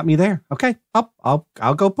point. Got me there. Okay, I'll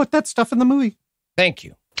go put that stuff in the movie. Thank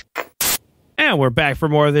you. And we're back for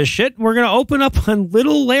more of this shit. We're going to open up on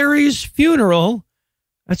little Larry's funeral.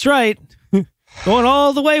 That's right. Going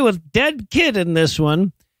all the way with dead kid in this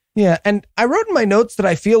one. Yeah, and I wrote in my notes that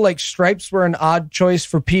I feel like stripes were an odd choice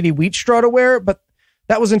for Petey Wheatstraw to wear, but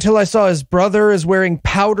that was until I saw his brother is wearing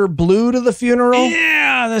powder blue to the funeral.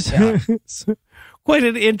 Yeah, that's quite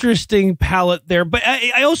an interesting palette there. But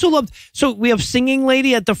I also loved, so we have singing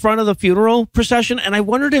lady at the front of the funeral procession, and I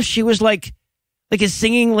wondered if she was like a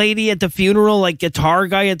singing lady at the funeral, like guitar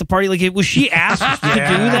guy at the party. Like, was she asked to do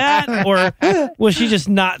that? Or was she just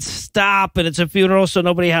not stop and it's a funeral so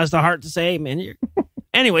nobody has the heart to say, hey, man,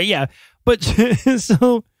 anyway, yeah. But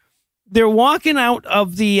so they're walking out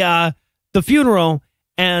of the funeral,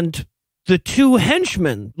 and the two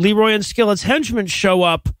henchmen, Leroy and Skillet's henchmen, show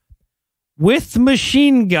up with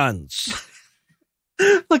machine guns.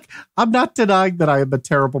 Look, I'm not denying that I am a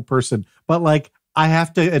terrible person, but like, I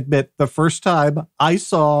have to admit, the first time I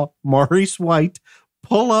saw Maurice White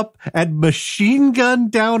pull up and machine gun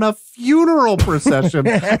down a funeral procession,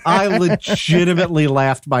 I legitimately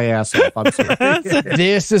laughed my ass off. I'm sorry.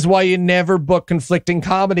 This is why you never book conflicting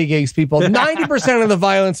comedy gigs, people. 90% of the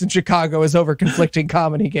violence in Chicago is over conflicting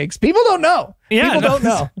comedy gigs. People don't know. Yeah, people don't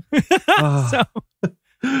know.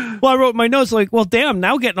 Well, I wrote in my notes like, well, damn,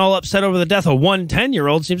 now getting all upset over the death of one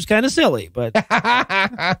 10-year-old seems kind of silly, but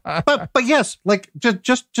but yes, like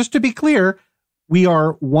just to be clear, we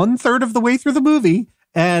are 1/3 of the way through the movie,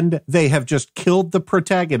 and they have just killed the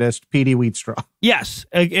protagonist, Petey Wheatstraw. Yes,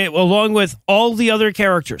 along with all the other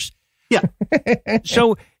characters. Yeah.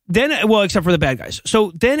 So then, well, except for the bad guys.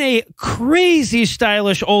 So then a crazy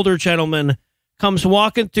stylish older gentleman comes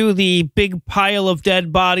walking through the big pile of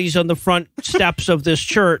dead bodies on the front steps of this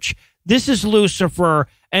church. This is Lucifer,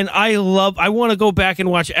 and I want to go back and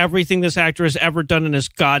watch everything this actor has ever done in his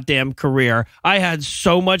goddamn career. I had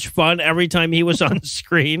so much fun every time he was on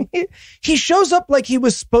screen. He shows up like he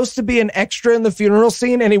was supposed to be an extra in the funeral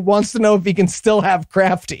scene, and he wants to know if he can still have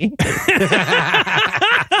Crafty.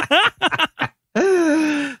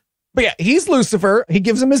 But yeah, he's Lucifer. He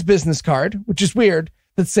gives him his business card, which is weird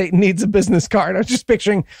that Satan needs a business card. I was just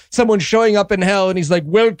picturing someone showing up in hell and he's like,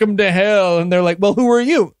 welcome to hell. And they're like, well, who are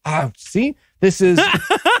you? See, this is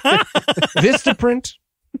Vistaprint.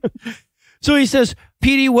 So he says,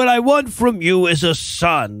 Petey, what I want from you is a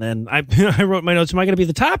son. And I wrote my notes, am I going to be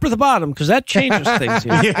the top or the bottom? Because that changes things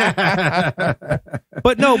here.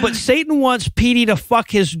 But Satan wants Petey to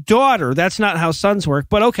fuck his daughter. That's not how sons work.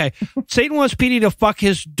 But okay, Satan wants Petey to fuck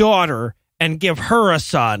his daughter and give her a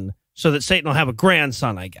son, so that Satan will have a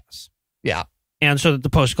grandson, I guess. Yeah. And so that the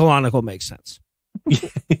post-colonical makes sense.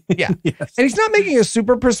 Yeah. Yes. And he's not making a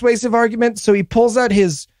super persuasive argument, so he pulls out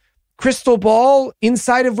his crystal ball,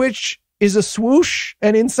 inside of which is a swoosh,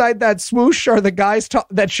 and inside that swoosh are the guys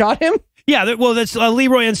that shot him. Yeah, well, that's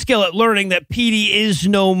Leroy and Skillet learning that Petey is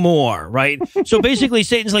no more, right? So basically,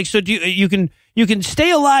 Satan's like, so you can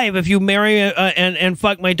stay alive if you marry and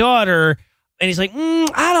fuck my daughter. And he's like,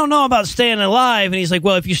 I don't know about staying alive. And he's like,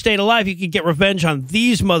 well, if you stayed alive, you could get revenge on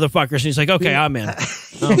these motherfuckers. And he's like, okay, I'm in.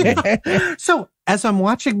 So as I'm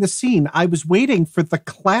watching the scene, I was waiting for the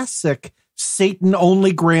classic Satan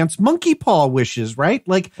only grants monkey paw wishes, right?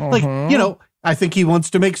 Like, I think he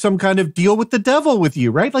wants to make some kind of deal with the devil with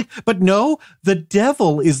you, right? Like, but no, the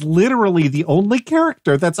devil is literally the only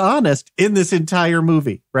character that's honest in this entire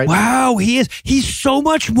movie, right? Wow, he is. He's so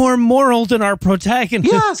much more moral than our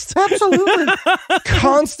protagonist. Yes, absolutely.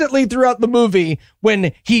 Constantly throughout the movie,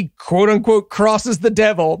 when he quote unquote crosses the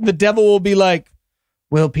devil will be like,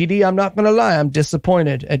 well, Petey, I'm not going to lie. I'm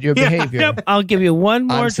disappointed at your behavior. Yep. I'll give you one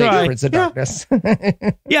more try. Prince of Darkness.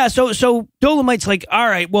 Yeah, so Dolomite's like, all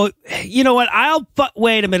right, well, you know what?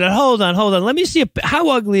 Wait a minute. Hold on. Let me see how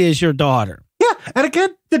ugly is your daughter? Yeah, and again,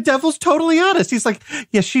 the devil's totally honest. He's like,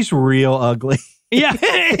 yeah, she's real ugly. Yeah,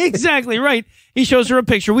 exactly right. He shows her a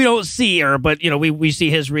picture. We don't see her, but, we see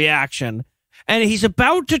his reaction. And he's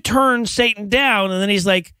about to turn Satan down, and then he's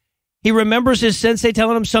like, he remembers his sensei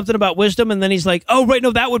telling him something about wisdom, and then he's like, oh, right, no,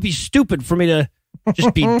 that would be stupid for me to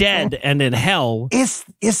just be dead and in hell. Is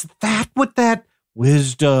that what that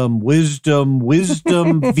wisdom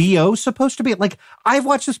VO supposed to be? Like, I've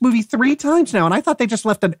watched this movie 3 times now, and I thought they just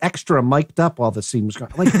left an extra mic'd up while the scene was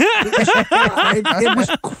going. Like, it was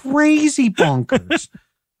crazy bonkers.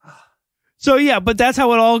 So, yeah, but that's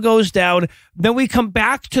how it all goes down. Then we come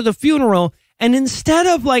back to the funeral, and instead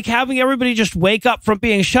of like having everybody just wake up from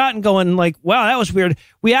being shot and going like, wow, that was weird,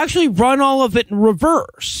 we actually run all of it in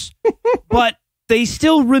reverse. But they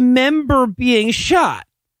still remember being shot.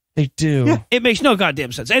 They do. Yeah. It makes no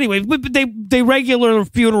goddamn sense. Anyway, but they regular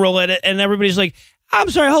funeral at it, and everybody's like,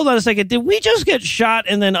 I'm sorry, hold on a second. Did we just get shot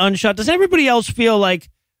and then unshot? Does everybody else feel like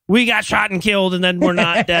we got shot and killed and then we're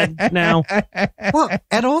not dead now? Well,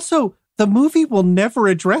 and also the movie will never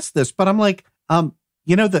address this, but I'm like,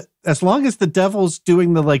 as long as the devil's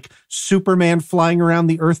doing the like Superman flying around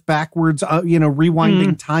the earth backwards,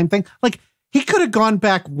 rewinding time thing, like he could have gone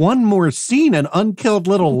back one more scene and unkilled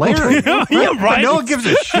little Larry. Yeah, right. But no one gives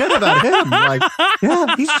a shit about him. Like,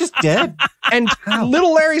 yeah, he's just dead. And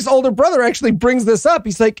little Larry's older brother actually brings this up.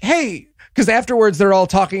 He's like, hey, because afterwards they're all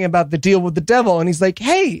talking about the deal with the devil. And he's like,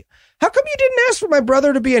 hey, how come you didn't ask for my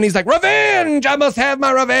brother to be? And he's like, revenge! I must have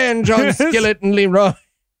my revenge on Skillet and Leroy.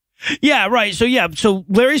 Yeah, right. So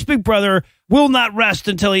Larry's big brother will not rest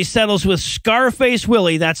until he settles with Scarface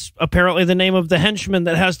Willie. That's apparently the name of the henchman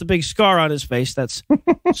that has the big scar on his face. That's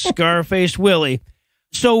Scarface Willie.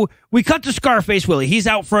 So we cut to Scarface Willie. He's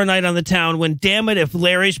out for a night on the town when, damn it, if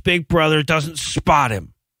Larry's big brother doesn't spot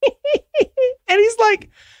him. And he's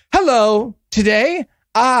like, hello, today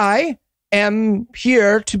I am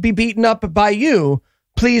here to be beaten up by you.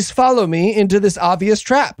 Please follow me into this obvious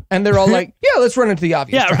trap. And they're all like, yeah, let's run into the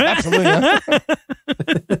obvious trap. Right? Absolutely.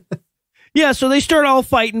 Yeah, so they start all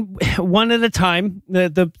fighting one at a time.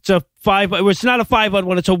 It's a 5. It's not a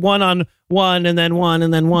 5-on-1. It's a 1-on-1, and then 1,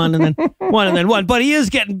 and then 1, and then 1, and then 1. But he is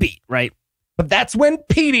getting beat, right? But that's when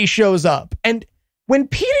Petey shows up. And when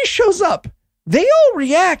Petey shows up, they all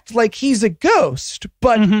react like he's a ghost.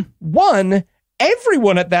 But 1,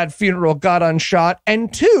 everyone at that funeral got unshot.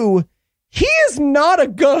 And 2, he is not a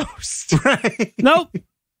ghost. Right?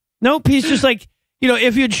 Nope. He's just like,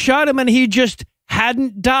 if you'd shot him and he just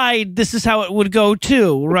hadn't died, this is how it would go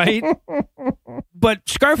too, right? But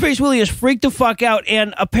Scarface Willie is freaked the fuck out,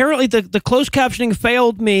 and apparently the closed captioning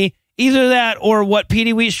failed me. Either that or what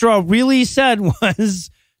Petey Wheatstraw really said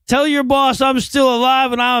was, tell your boss I'm still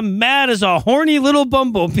alive and I'm mad as a horny little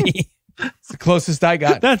bumblebee. It's the closest I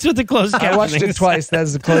got. That's what the closed captioning I watched it twice.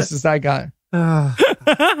 That's the closest I got.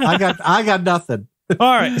 I got nothing.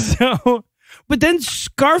 All right. So, but then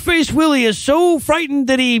Scarface Willie is so frightened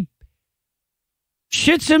that he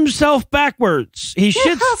shits himself backwards. He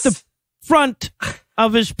shits the front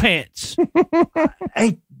of his pants.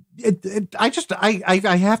 I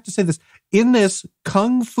have to say this. In this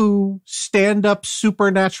kung fu stand-up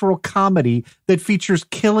supernatural comedy that features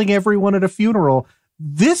killing everyone at a funeral,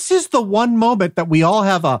 this is the one moment that we all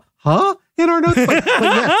have a in our notes. But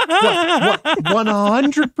yeah,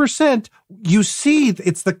 100%. You see,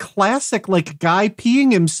 it's the classic like guy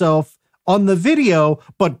peeing himself on the video,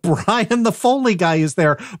 but Brian the Foley guy is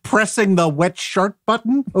there pressing the wet shark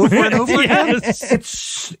button over and over again.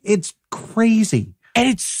 It's crazy. And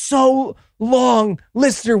it's so long.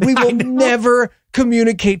 Listener, we will never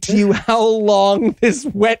communicate to you how long this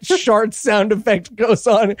wet shark sound effect goes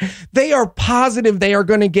on. They are positive they are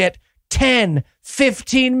going to get 10,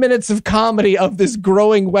 15 minutes of comedy of this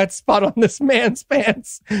growing wet spot on this man's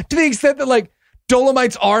pants, to the extent that like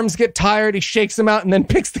Dolomite's arms get tired, he shakes them out and then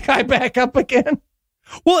picks the guy back up again.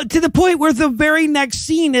 Well, to the point where the very next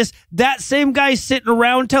scene is that same guy sitting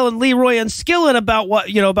around telling Leroy and Skillet about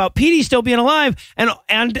about Petey still being alive,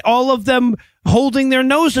 and all of them holding their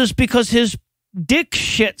noses because his dick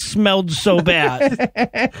shit smelled so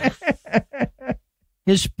bad.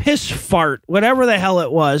 His piss fart, whatever the hell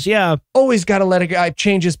it was. Yeah. Always got to let a guy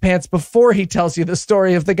change his pants before he tells you the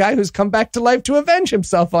story of the guy who's come back to life to avenge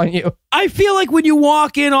himself on you. I feel like when you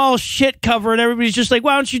walk in all shit covered, everybody's just like,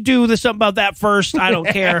 why don't you do something about that first? I don't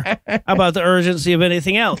care about the urgency of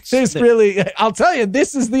anything else. This really, I'll tell you,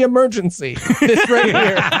 this is the emergency. This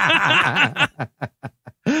right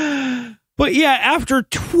here. But yeah, after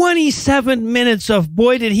 27 minutes of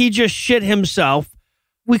boy, did he just shit himself,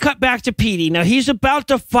 we cut back to Petey. Now, he's about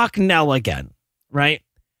to fuck Nell again, right?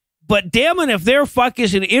 But damn it, if their fuck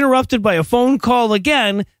isn't interrupted by a phone call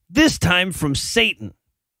again, this time from Satan.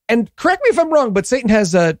 And correct me if I'm wrong, but Satan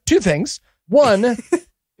has two things. One,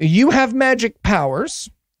 you have magic powers.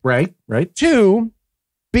 Right. 2,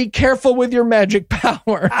 be careful with your magic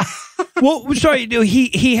power. Well, sorry,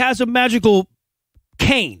 he has a magical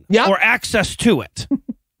cane or access to it.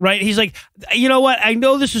 Right? He's like, you know what? I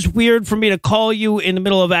know this is weird for me to call you in the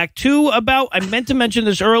middle of Act 2 about. I meant to mention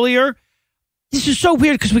this earlier. This is so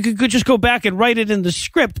weird because we could just go back and write it in the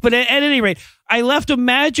script. But at any rate, I left a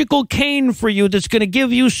magical cane for you that's going to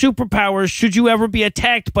give you superpowers should you ever be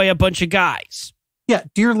attacked by a bunch of guys. Yeah,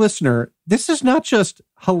 dear listener, this is not just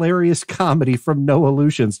hilarious comedy from No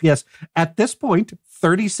Illusions. Yes, at this point,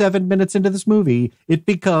 37 minutes into this movie, it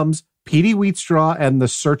becomes Petey Wheatstraw and the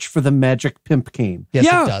search for the magic pimp cane. Yes, it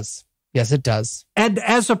does. Yes, it does. And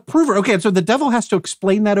as a prover, okay, so the devil has to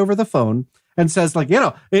explain that over the phone and says, like,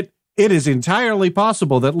 it is entirely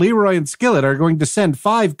possible that Leroy and Skillet are going to send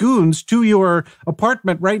 5 goons to your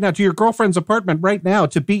apartment right now, to your girlfriend's apartment right now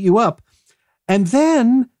to beat you up. And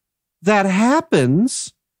then that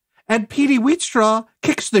happens, and Petey Wheatstraw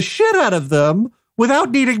kicks the shit out of them without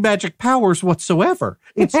needing magic powers whatsoever.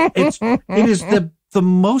 It is the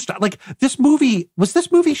most, like, this movie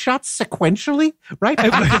shot sequentially, right?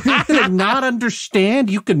 I did not understand.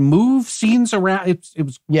 You can move scenes around. It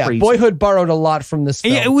was crazy. Boyhood borrowed a lot from this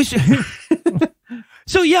film. Yeah, it was.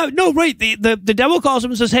 So yeah, no, right. The devil calls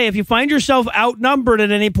him and says, hey, if you find yourself outnumbered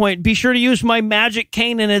at any point, be sure to use my magic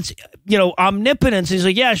cane and its, omnipotence. He's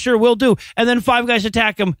like, yeah, sure, will do. And then 5 guys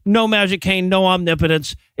attack him. No magic cane, no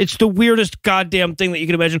omnipotence. It's the weirdest goddamn thing that you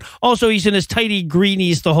can imagine. Also, he's in his tidy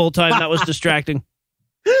greenies the whole time. That was distracting.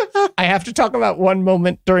 I have to talk about one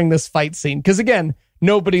moment during this fight scene, because again,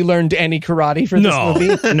 nobody learned any karate for this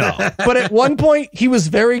movie. No. But at one point, he was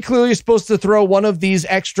very clearly supposed to throw one of these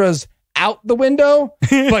extras out the window,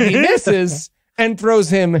 but he misses and throws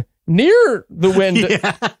him near the window,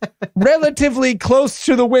 relatively close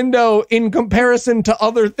to the window in comparison to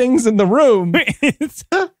other things in the room.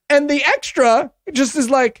 And the extra just is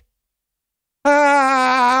like, he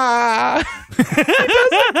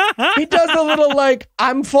does a little like,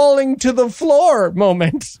 I'm falling to the floor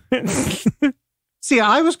moment. See,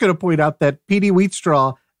 I was going to point out that Petey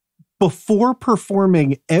Wheatstraw, before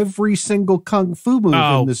performing every single kung fu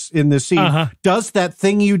move in this scene, does that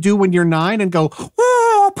thing you do when you're 9 and go,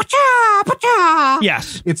 whoa, pa-cha, pa-cha.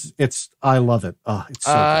 Yes. It's I love it. Oh, it's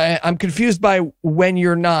so good. I'm confused by when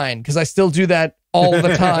you're 9, because I still do that all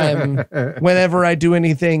the time whenever I do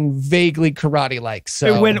anything vaguely karate-like.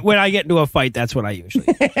 So when I get into a fight, that's what I usually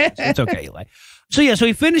do. It's okay, Eli. So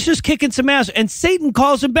he finishes kicking some ass, and Satan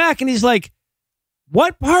calls him back, and he's like,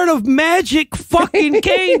 what part of magic fucking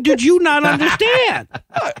cane did you not understand?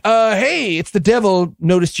 Hey, it's the devil.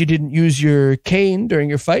 Noticed you didn't use your cane during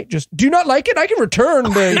your fight. Just, do you not like it? I can return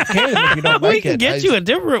the cane if you don't like it. We can get you a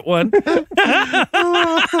different one.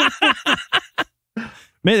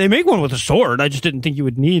 Man, they make one with a sword. I just didn't think you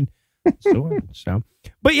would need a sword.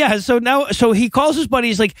 But yeah, so he calls his buddy.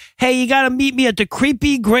 He's like, hey, you got to meet me at the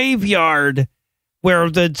creepy graveyard where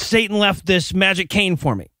the Satan left this magic cane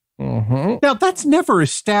for me. Mm-hmm. Now, that's never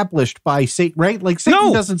established by Satan, right? Like,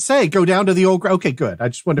 Satan doesn't say, go down to the old... Okay, good. I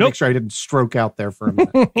just wanted to make sure I didn't stroke out there for a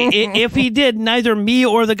minute. If he did, neither me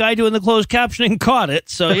or the guy doing the closed captioning caught it.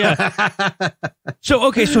 So, yeah.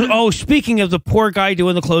 Speaking of the poor guy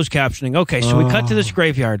doing the closed captioning. Okay, so we cut to this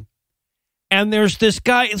graveyard. And there's this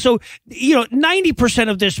guy. So, 90%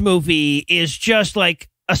 of this movie is just like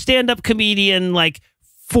a stand-up comedian, like,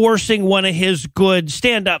 forcing one of his good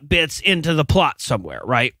stand-up bits into the plot somewhere,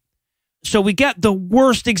 right? So we get the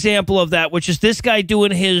worst example of that, which is this guy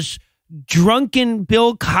doing his drunken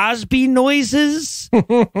Bill Cosby noises.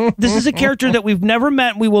 This is a character that we've never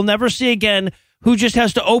met and we will never see again, who just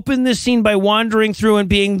has to open this scene by wandering through and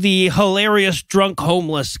being the hilarious drunk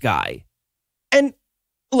homeless guy. And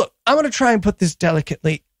look, I'm going to try and put this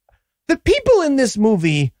delicately. The people in this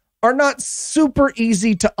movie are not super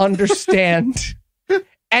easy to understand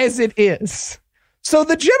as it is. So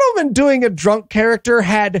the gentleman doing a drunk character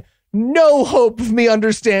had no hope of me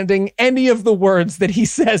understanding any of the words that he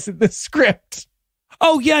says in the script.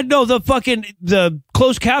 Oh, yeah, no, the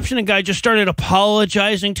closed captioning guy just started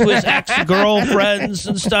apologizing to his ex-girlfriends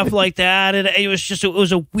and stuff like that. And it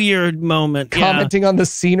was a weird moment. Commenting on the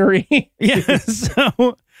scenery. Yeah,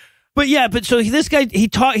 so... But so this guy,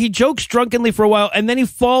 he jokes drunkenly for a while, and then he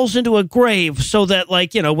falls into a grave so that,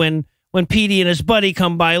 like, you know, when Petey and his buddy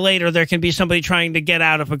come by later, there can be somebody trying to get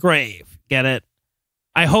out of a grave. Get it?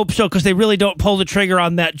 I hope so, because they really don't pull the trigger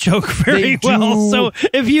on that joke very well. So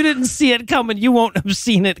if you didn't see it coming, you won't have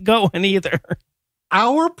seen it going either.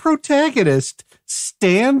 Our protagonist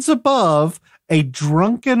stands above a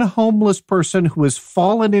drunken homeless person who has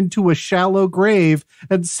fallen into a shallow grave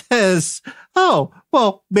and says, "Oh,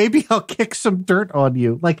 well, maybe I'll kick some dirt on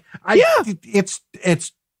you." Like, it's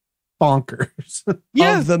bonkers.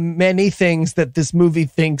 Yeah. Of the many things that this movie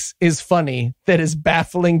thinks is funny, that is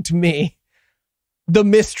baffling to me, the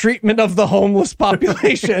mistreatment of the homeless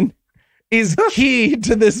population is key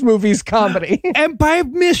to this movie's comedy. And by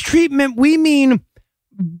mistreatment, we mean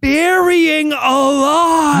burying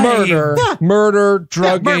alive. Murder,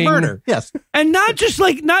 drugging. Murder, yes. And not just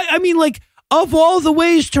like, of all the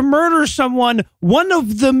ways to murder someone, one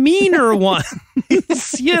of the meaner ones,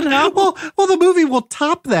 you know? Well, the movie will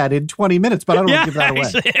top that in 20 minutes, but I don't want to give that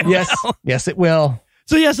away. Yes, it will.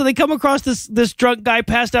 So they come across this drunk guy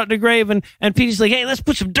passed out in a grave, and Petey's like, "Hey, let's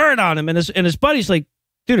put some dirt on him." And his buddy's like,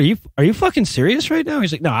 "Dude, are you fucking serious right now?"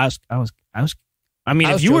 He's like, "No, I was. I mean,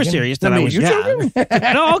 if you were serious, then I was. Joking?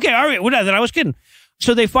 No, okay, all right, well, then I was kidding."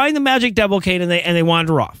 So they find the magic devil cane and they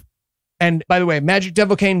wander off. And by the way, magic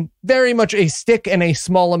devil cane, very much a stick and a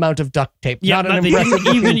small amount of duct tape. Yeah, not an they impressive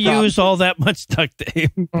didn't even use all that much duct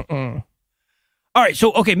tape. All right,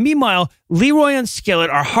 so, meanwhile, Leroy and Skillet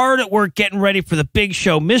are hard at work getting ready for the big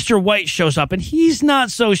show. Mr. White shows up, and he's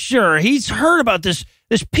not so sure. He's heard about this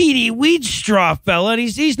Petey Wheatstraw fella, and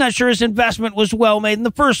he's not sure his investment was well made in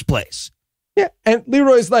the first place. Yeah, and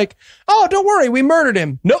Leroy's like, "Oh, don't worry, we murdered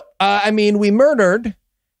him." Nope, we murdered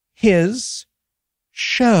his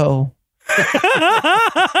show.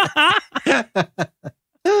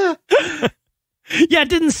 Yeah,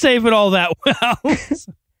 didn't save it all that well.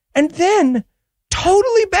 And then,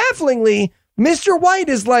 totally bafflingly, Mr. White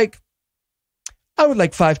is like, "I would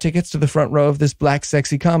like 5 tickets to the front row of this black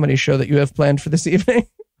sexy comedy show that you have planned for this evening."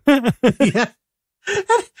 Yeah.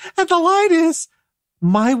 And the line is,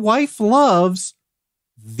 "My wife loves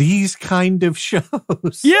these kind of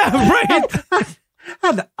shows." Yeah, right.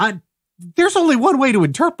 And there's only one way to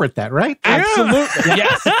interpret that, right? Absolutely.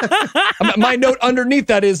 Yes. My note underneath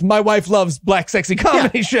that is, "My wife loves black sexy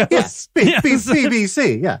comedy shows." Yes.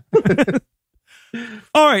 BBC, yeah.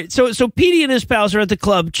 All right, so Petey and his pals are at the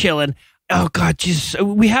club chilling. Oh, God, Jesus.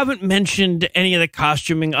 We haven't mentioned any of the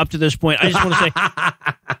costuming up to this point. I just want to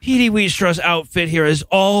say, Petey Wheatstraw's outfit here is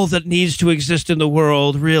all that needs to exist in the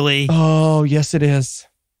world, really. Oh, yes, it is.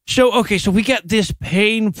 So we get this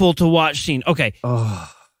painful to watch scene. Okay.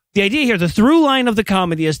 Oh. The idea here, the through line of the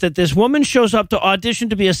comedy is that this woman shows up to audition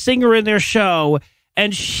to be a singer in their show,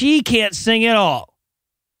 and she can't sing at all.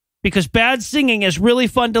 Because bad singing is really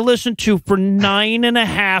fun to listen to for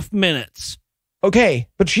 9.5 minutes. Okay,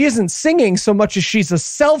 but she isn't singing so much as she's a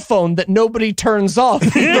cell phone that nobody turns off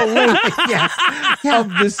in the loop of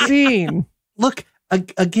the scene. Look,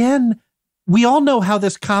 again, we all know how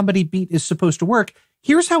this comedy beat is supposed to work.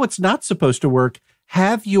 Here's how it's not supposed to work.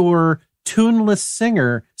 Have your tuneless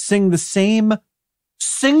singer sing the same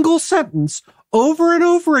single sentence over and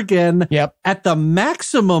over again at the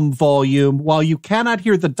maximum volume while you cannot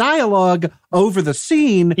hear the dialogue over the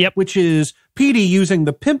scene, which is Petey using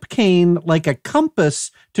the pimp cane like a compass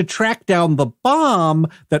to track down the bomb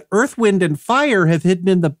that Earth, Wind, and Fire have hidden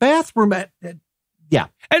in the bathroom. Yeah.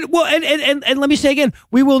 And let me say again,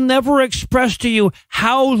 we will never express to you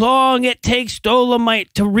how long it takes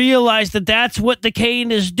Dolomite to realize that that's what the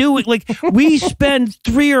cane is doing. Like, we spend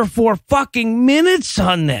 3 or 4 fucking minutes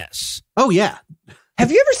on this. Oh, yeah.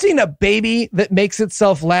 Have you ever seen a baby that makes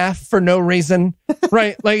itself laugh for no reason?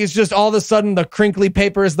 Right? Like, it's just all of a sudden the crinkly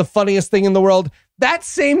paper is the funniest thing in the world. That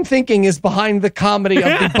same thinking is behind the comedy of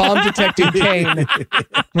the bomb detecting cane in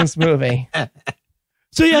this movie.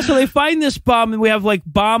 So they find this bomb, and we have like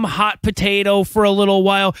bomb hot potato for a little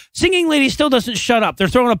while. Singing lady still doesn't shut up. They're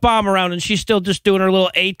throwing a bomb around, and she's still just doing her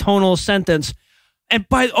little atonal sentence. And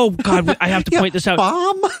God, I have to point this out.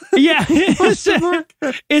 Bomb? Yeah.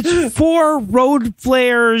 It's 4 road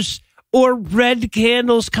flares or red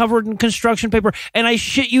candles covered in construction paper. And I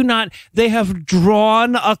shit you not, they have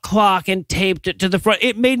drawn a clock and taped it to the front.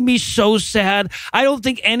 It made me so sad. I don't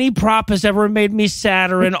think any prop has ever made me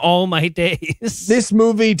sadder in all my days. This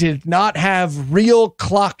movie did not have real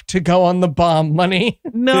clock to go on the bomb money.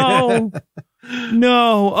 No.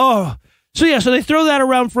 Oh. So they throw that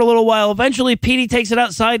around for a little while. Eventually, Petey takes it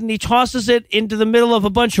outside and he tosses it into the middle of a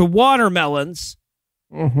bunch of watermelons.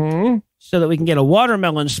 Mm-hmm. So that we can get a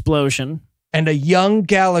watermelon explosion. And a young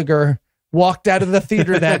Gallagher walked out of the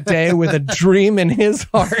theater that day with a dream in his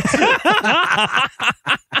heart.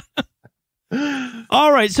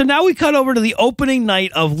 All right, so now we cut over to the opening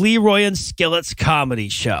night of Leroy and Skillet's comedy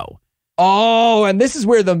show. Oh, and this is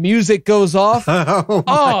where the music goes off.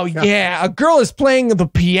 Oh yeah. A girl is playing the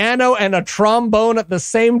piano and a trombone at the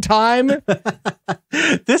same time.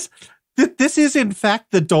 This is, in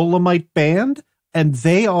fact, the Dolomite Band. And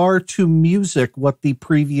they are to music what the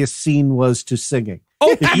previous scene was to singing.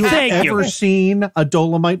 Oh, if you have ever seen a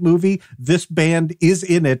Dolomite movie, this band is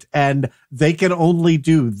in it, and they can only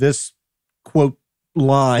do this quote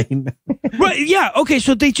line. Right, yeah, okay,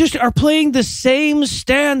 so they just are playing the same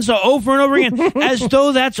stanza over and over again, as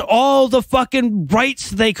though that's all the fucking rights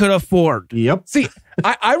they could afford. Yep. See,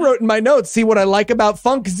 I wrote in my notes, see what I like about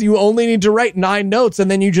funk is you only need to write 9 notes and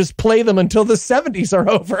then you just play them until the 70s are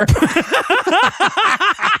over.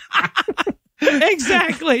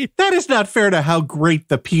 Exactly. That is not fair to how great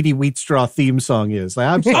the Petey Wheatstraw theme song is.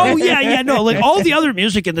 I'm sorry. Oh, yeah, no, like all the other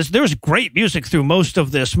music in this, there's great music through most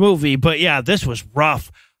of this movie, but yeah, this was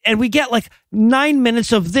rough. And we get like 9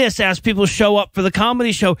 minutes of this as people show up for the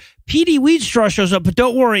comedy show. Petey Wheatstraw shows up, but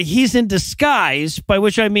don't worry, he's in disguise, by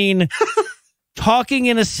which I mean talking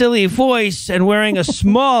in a silly voice and wearing a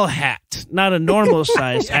small hat, not a normal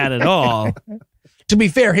size hat at all. To be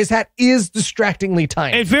fair, his hat is distractingly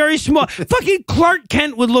tiny. It's very small. Fucking Clark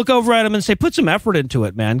Kent would look over at him and say, put some effort into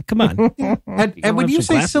it, man. Come on. And when you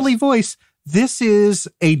say glasses. Silly voice, this is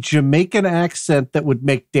a Jamaican accent that would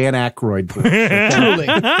make Dan Aykroyd.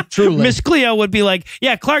 Truly. Miss Cleo would be like,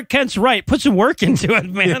 yeah, Clark Kent's right. Put some work into it,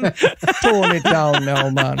 man. Tone it down now,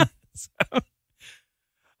 man.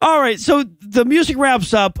 All right, so the music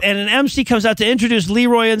wraps up, and an MC comes out to introduce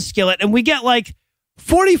Leroy and Skillet, and we get like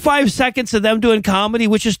 45 seconds of them doing comedy,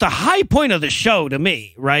 which is the high point of the show to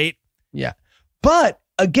me, right? Yeah. But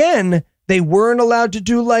again, they weren't allowed to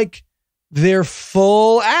do like their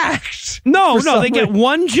full act. No, they get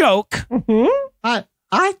one joke. Mm-hmm.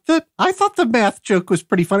 I thought the math joke was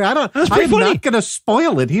pretty funny. I'm not going to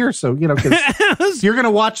spoil it here, so because you're going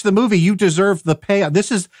to watch the movie, you deserve the payout.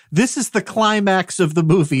 This is the climax of the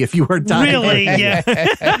movie. If you are dying, really,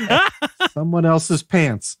 yeah, someone else's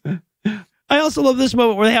pants. I also love this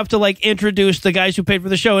moment where they have to like introduce the guys who paid for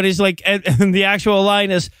the show, and he's like, and the actual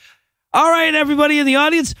line is, "All right, everybody in the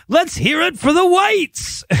audience, let's hear it for the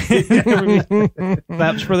whites."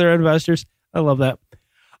 Claps for their investors. I love that.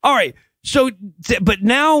 All right. So, but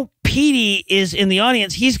now Petey is in the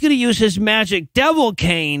audience. He's going to use his magic devil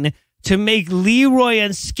cane to make Leroy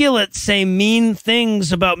and Skillet say mean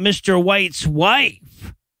things about Mr. White's wife.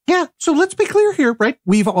 Yeah, so let's be clear here, right?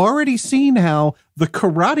 We've already seen how the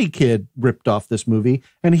Karate Kid ripped off this movie.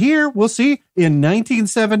 And here we'll see in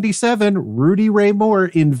 1977, Rudy Ray Moore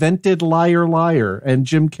invented Liar Liar. And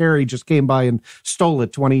Jim Carrey just came by and stole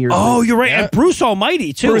it 20 years later. Oh, you're right. Yeah. And Bruce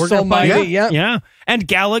Almighty, too. Bruce Almighty, yeah. And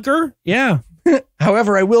Gallagher, yeah.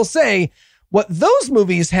 However, I will say, what those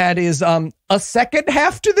movies had is a second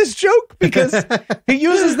half to this joke, because he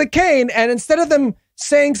uses the cane, and instead of them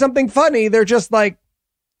saying something funny, they're just like,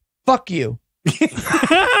 fuck you.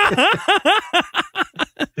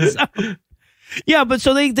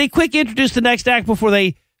 So they quick introduce the next act before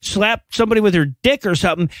they slap somebody with her dick or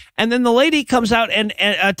something. And then the lady comes out and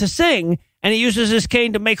to sing, and he uses his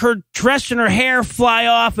cane to make her dress and her hair fly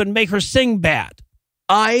off and make her sing bad.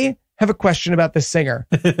 I have a question about this singer.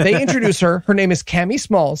 They introduce her. Her name is Cammie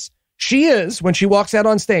Smalls. She is, when she walks out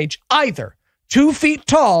on stage, either 2 feet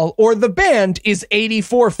tall or the band is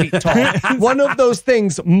 84 feet tall. One of those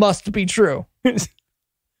things must be true.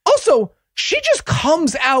 Also, she just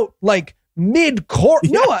comes out like mid-chorus.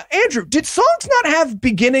 Yeah. Noah, Andrew, did songs not have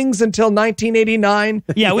beginnings until 1989?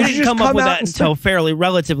 Yeah, we didn't come up with that until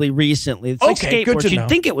relatively recently. It's like skateboards. You'd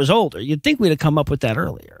think it was older. You'd think we'd have come up with that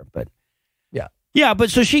earlier, but... Yeah, but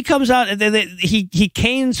so she comes out and he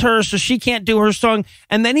canes her so she can't do her song,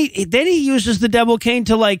 and then he uses the devil cane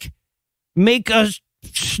to like make a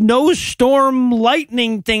snowstorm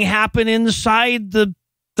lightning thing happen inside the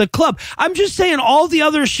club. I'm just saying all the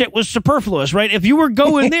other shit was superfluous, right? If you were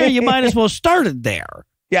going there, you might as well started there.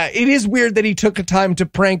 Yeah, it is weird that he took a time to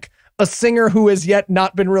prank a singer who has yet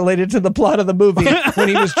not been related to the plot of the movie when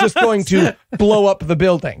he was just going to blow up the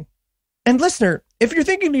building. And listener, if you're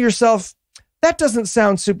thinking to yourself, that doesn't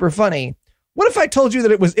sound super funny, what if I told you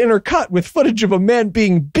that it was intercut with footage of a man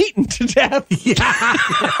being beaten to death? Yeah.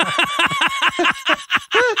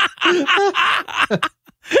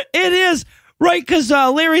 It is. Right, because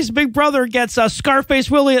Larry's big brother gets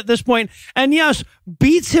Scarface Willie at this point, and yes,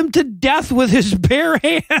 beats him to death with his bare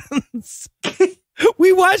hands.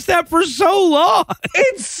 We watched that for so long.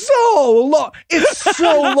 It's so long. It's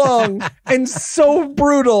so long and so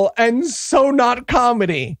brutal and so not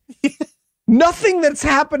comedy. Nothing that's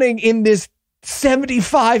happening in this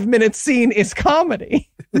 75-minute scene is comedy.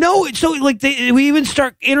 No, so like we even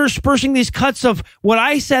start interspersing these cuts of what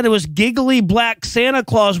I said it was giggly black Santa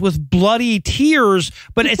Claus with bloody tears,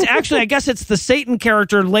 but it's actually, I guess it's the Satan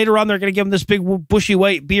character. Later on, they're going to give him this big bushy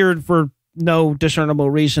white beard for no discernible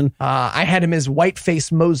reason. I had him as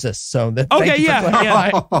white-faced Moses, so that. Okay,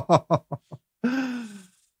 yeah.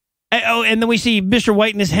 And then we see Mr.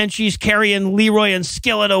 White and his henchies carrying Leroy and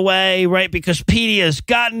Skillet away, right? Because Petey has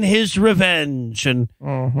gotten his revenge. And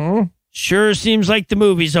sure seems like the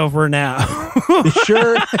movie's over now.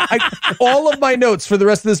 Sure. All of my notes for the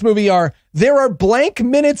rest of this movie are, there are blank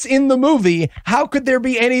minutes in the movie. How could there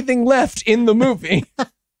be anything left in the movie?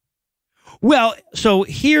 Well, so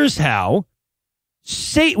here's how.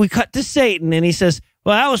 We cut to Satan, and he says,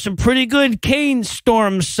 well, that was some pretty good cane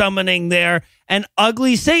storm summoning there. And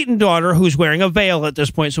ugly Satan daughter, who's wearing a veil at this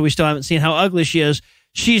point, so we still haven't seen how ugly she is.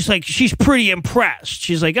 She's pretty impressed.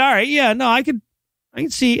 She's like, all right, yeah, no, I can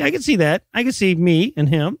see that. I can see me and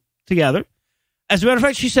him together. As a matter of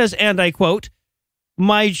fact, she says, and I quote,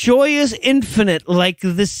 my joy is infinite like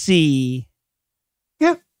the sea.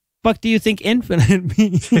 Yeah. Fuck do you think infinite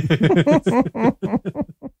means?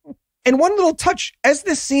 And one little touch, as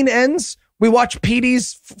this scene ends, we watch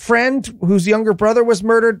Petey's friend, whose younger brother was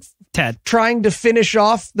murdered, Ted, trying to finish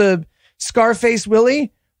off the Scarface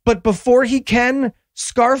Willie. But before he can,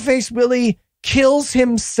 Scarface Willie kills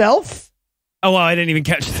himself. Oh, well, I didn't even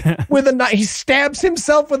catch that. With a knife. He stabs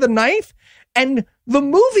himself with a knife. And the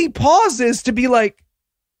movie pauses to be like,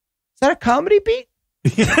 is that a comedy beat?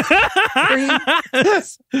 Where he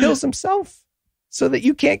kills himself so that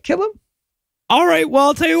you can't kill him? All right, well,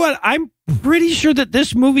 I'll tell you what. I'm pretty sure that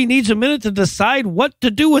this movie needs a minute to decide what to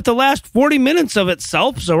do with the last 40 minutes of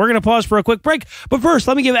itself, so we're going to pause for a quick break. But first,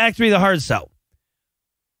 let me give Act 3 the hard sell.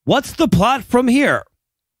 What's the plot from here?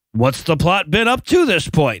 What's the plot been up to this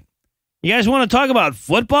point? You guys want to talk about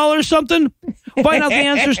football or something? Find out the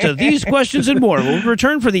answers to these questions and more when we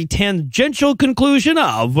return for the tangential conclusion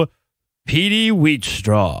of Petey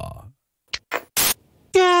Wheatstraw.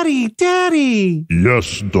 Daddy.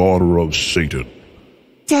 Yes, daughter of Satan.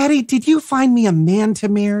 Daddy, did you find me a man to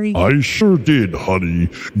marry? I sure did, honey.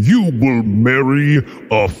 You will marry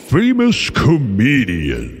a famous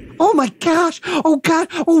comedian. Oh my gosh. Oh God.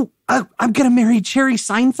 Oh, I'm going to marry Jerry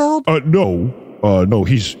Seinfeld? No,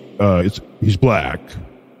 he's black.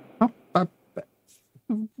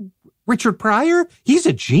 Richard Pryor? He's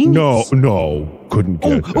a genius. No, couldn't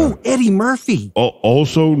get that. Oh, Eddie Murphy.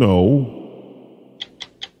 Also no.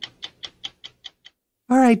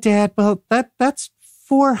 All right, Dad. Well, that's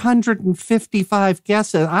 455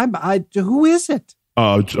 guesses. Who is it?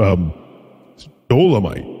 It's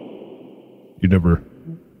Dolomite. You never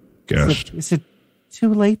guessed. Is it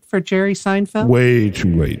too late for Jerry Seinfeld? Way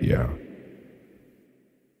too late, yeah.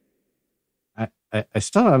 I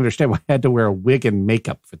still don't understand why I had to wear a wig and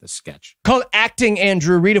makeup for the sketch. Called acting,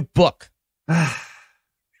 Andrew. Read a book.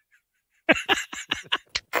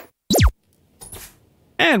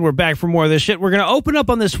 And we're back for more of this shit. We're going to open up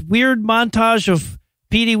on this weird montage of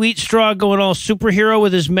Petey Wheatstraw going all superhero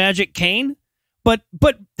with his magic cane. But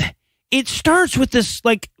it starts with this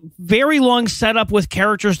like very long setup with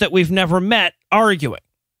characters that we've never met arguing.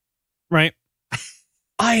 Right?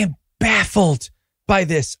 I am baffled by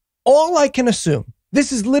this. All I can assume,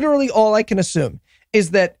 this is literally all I can assume,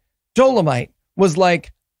 is that Dolomite was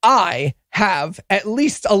like, I have at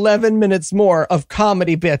least 11 minutes more of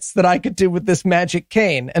comedy bits that I could do with this magic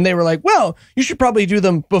cane. And they were like, well, you should probably do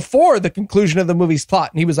them before the conclusion of the movie's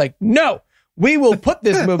plot. And he was like, no, we will put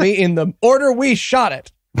this movie in the order we shot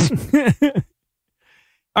it.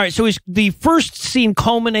 All right, so the first scene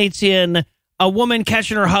culminates in a woman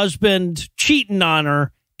catching her husband cheating on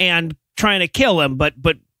her and trying to kill him, but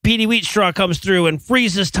Petey Wheatstraw comes through and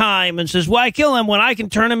freezes time and says, why kill him when I can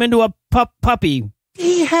turn him into a puppy?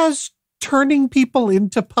 He has turning people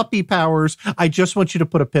into puppy powers. I just want you to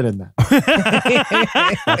put a pin in that.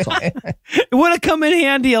 That's all. It would have come in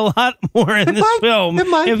handy a lot more in this film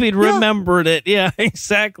if he'd remembered it. Yeah,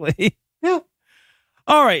 exactly. Yeah.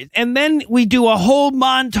 All right. And then we do a whole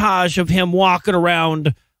montage of him walking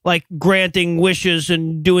around, like granting wishes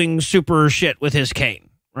and doing super shit with his cane,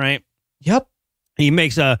 right? Yep. He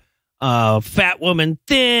makes a fat woman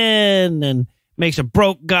thin and makes a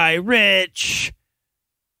broke guy rich.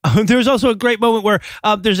 There's also a great moment where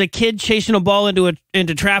there's a kid chasing a ball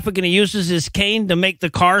into traffic, and he uses his cane to make the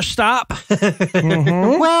car stop.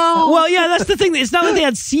 Mm-hmm. Well, yeah, that's the thing. It's not like they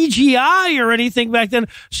had CGI or anything back then,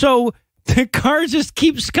 so the car just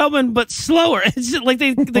keeps coming, but slower. It's just like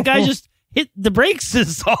the guy just hit the brakes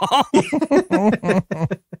is all.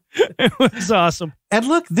 It was awesome. And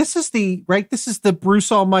look, this is the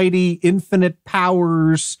Bruce Almighty infinite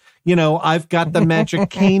powers, I've got the magic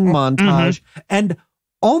cane montage. And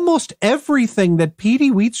almost everything that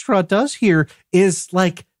Petey Wheatstraw does here is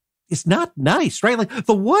not nice, right? Like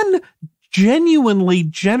the one genuinely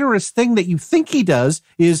generous thing that you think he does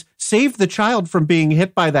is save the child from being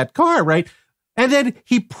hit by that car, right? And then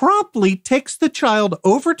he promptly takes the child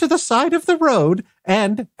over to the side of the road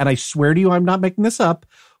and I swear to you, I'm not making this up,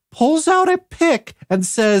 pulls out a pick and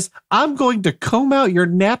says, I'm going to comb out your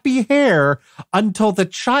nappy hair until the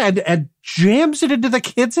child, and jams it into the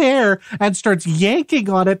kid's hair and starts yanking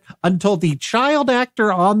on it until the child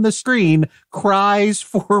actor on the screen cries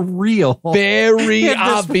for real. Very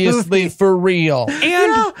obviously for real.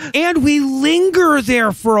 And we linger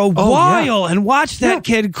there for a while and watch that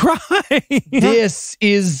kid cry. This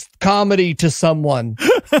is comedy to someone.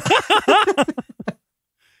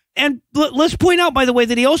 And let's point out, by the way,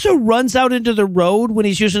 that he also runs out into the road when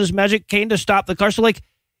he's using his magic cane to stop the car. So,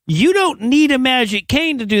 you don't need a magic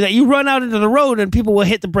cane to do that. You run out into the road and people will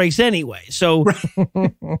hit the brakes anyway. So,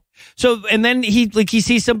 and then he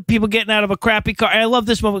sees some people getting out of a crappy car. And I love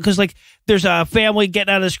this moment because, there's a family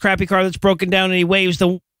getting out of this crappy car that's broken down, and he waves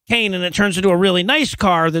the cane and it turns into a really nice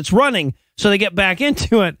car that's running. So they get back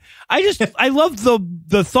into it. I love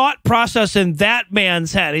the thought process in that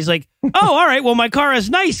man's head. He's like, oh, all right, well, my car is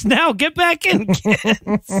nice now. Get back in,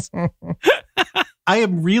 kids. I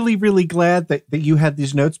am really, really glad that you had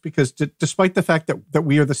these notes because despite the fact that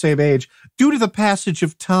we are the same age, due to the passage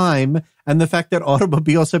of time and the fact that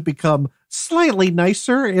automobiles have become slightly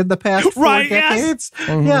nicer in the past 4 decades, yes.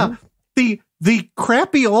 Mm-hmm. The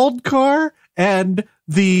crappy old car and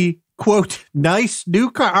the quote nice new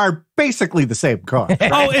car are basically the same car.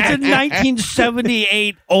 Oh, it's a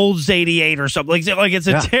 1978 Olds 88 or something. It's a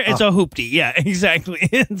hoopty. Yeah, exactly.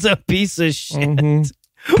 It's a piece of shit.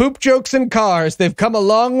 Mm-hmm. Poop jokes and cars. They've come a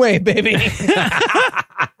long way, baby.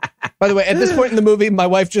 By the way, at this point in the movie, my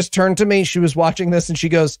wife just turned to me. She was watching this and she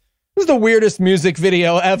goes, "This is the weirdest music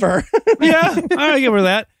video ever." Yeah, I'll give her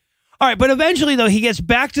that. All right, but eventually, though, he gets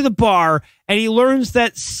back to the bar and he learns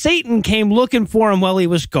that Satan came looking for him while he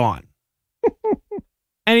was gone.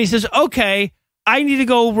 And he says, okay, I need to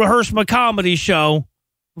go rehearse my comedy show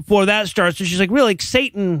before that starts. And she's like, really?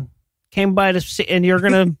 Satan came by to see, and you're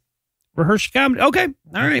going to rehearse comedy? Okay.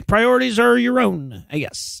 All right. Priorities are your own, I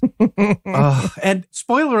guess. And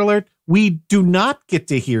spoiler alert, we do not get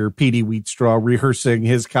to hear Petey Wheatstraw rehearsing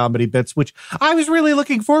his comedy bits, which I was really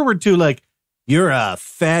looking forward to. You're a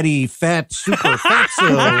fatty, fat, super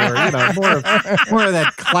fatso, or more of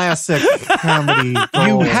that classic comedy.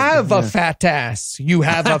 You have a fat ass. You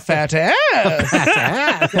have a fat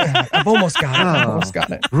ass. I've almost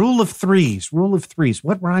got it. Rule of threes.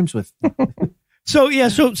 What rhymes with? So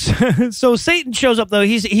Satan shows up, though.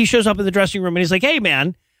 He shows up in the dressing room and he's like, hey,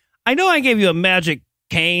 man, I know I gave you a magic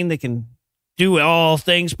cane that can do all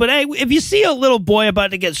things, but hey, if you see a little boy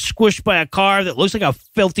about to get squished by a car that looks like a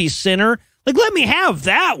filthy sinner, let me have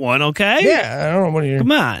that one, okay? Yeah, I don't know what you're...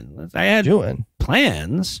 Come on. I had doing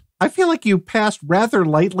plans. I feel like you passed rather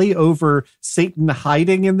lightly over Satan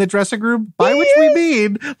hiding in the dressing room, by which we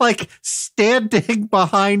mean, standing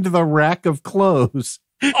behind the rack of clothes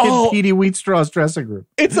in Petey Wheatstraw's dressing room.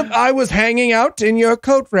 I was hanging out in your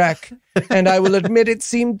coat rack, and I will admit it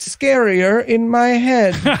seemed scarier in my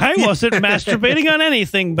head. I wasn't masturbating on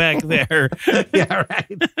anything back there. Yeah,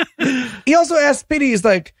 right. He also asked Petey, he's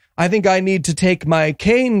like, I think I need to take my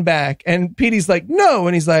cane back. And Petey's like, no.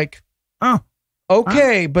 And he's like, oh,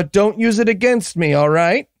 okay, but don't use it against me, all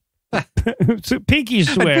right? Pinky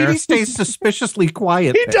swear. And Petey stays suspiciously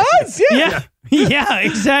quiet. He does, yeah. Yeah,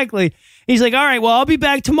 exactly. He's like, all right, well, I'll be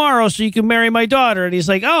back tomorrow so you can marry my daughter. And he's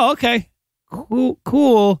like, oh, okay,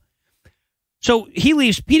 cool. So he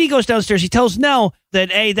leaves. Petey goes downstairs. He tells Nell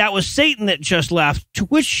that, hey, that was Satan that just left, to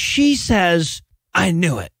which she says, I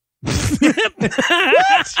knew it.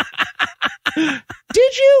 What?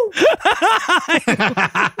 Did you?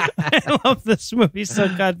 I love this movie so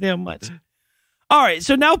goddamn much. All right,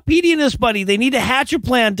 so now Petey and his buddy, they need to hatch a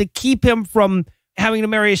plan to keep him from having to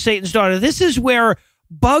marry Satan's daughter. This is where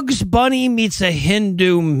Bugs Bunny meets a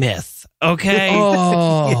Hindu myth, okay?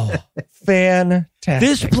 Oh, fantastic.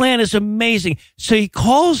 This plan is amazing. So he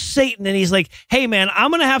calls Satan and he's like, hey, man,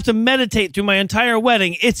 I'm going to have to meditate through my entire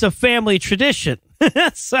wedding. It's a family tradition.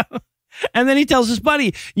 And then he tells his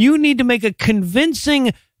buddy, you need to make a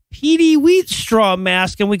convincing Petey Wheatstraw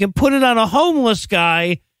mask and we can put it on a homeless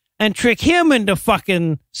guy and trick him into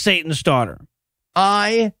fucking Satan's daughter.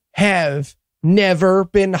 I have never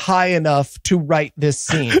been high enough to write this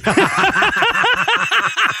scene.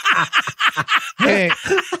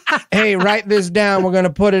 Hey, write this down. We're going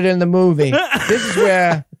to put it in the movie. This is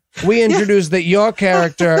where we introduce that your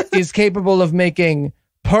character is capable of making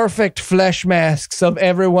perfect flesh masks of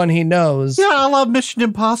everyone he knows. Yeah, I love Mission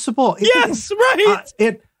Impossible. Yes,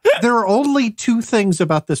 right. There are only two things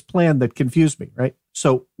about this plan that confuse me, right?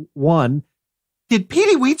 So, one, did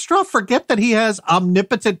Petey Wheatstraw forget that he has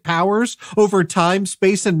omnipotent powers over time,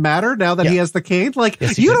 space, and matter now that he has the cane? Like,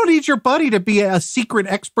 yes, you don't need your buddy to be a secret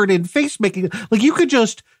expert in face making. Like, you could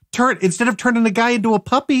just instead of turning the guy into a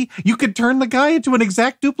puppy, you could turn the guy into an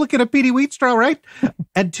exact duplicate of Petey Wheatstraw, right?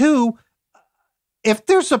 And two, if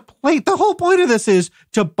there's a plate, the whole point of this is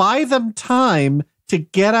to buy them time to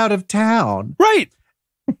get out of town. Right.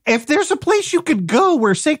 If there's a place you could go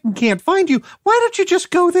where Satan can't find you, why don't you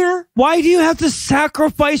just go there? Why do you have to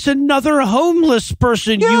sacrifice another homeless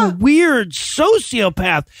person, you weird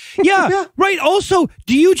sociopath? Yeah, right. Also,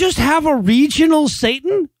 do you just have a regional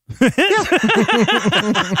Satan?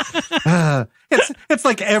 It's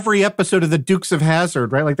like every episode of the Dukes of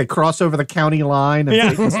Hazzard, right? Like they cross over the county line and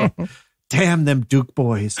Satan's like, damn them Duke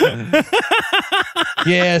boys.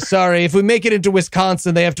 Yeah, sorry. If we make it into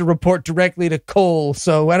Wisconsin, they have to report directly to Cole,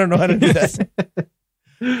 so I don't know how to do that.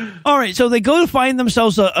 All right, so they go to find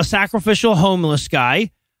themselves a sacrificial homeless guy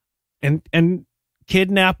and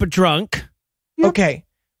kidnap a drunk. Yep. Okay,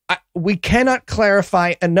 we cannot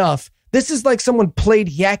clarify enough. This is like someone played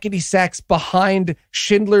yakety sax behind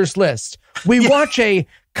Schindler's List. We watch a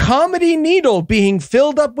comedy needle being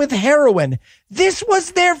filled up with heroin. This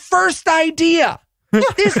was their first idea.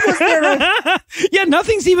 This was their... Yeah,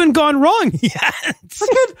 nothing's even gone wrong yet.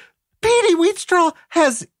 Look, Petey Wheatstraw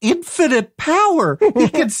has infinite power. He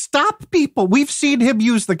can stop people. We've seen him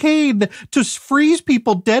use the cane to freeze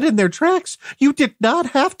people dead in their tracks. You did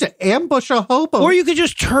not have to ambush a hobo. Or you could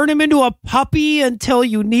just turn him into a puppy until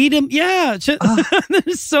you need him. Yeah.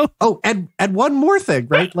 Oh, and one more thing,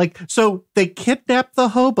 right? Like, so they kidnap the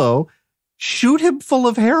hobo, shoot him full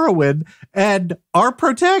of heroin, and our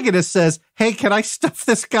protagonist says, hey, can I stuff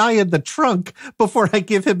this guy in the trunk before I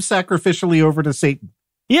give him sacrificially over to Satan?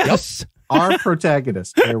 Yes. Yep. Our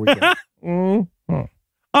protagonist. There we go. Mm-hmm.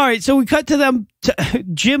 All right, so we cut to them.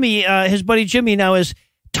 Jimmy, his buddy Jimmy now is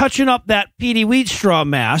touching up that Petey Wheatstraw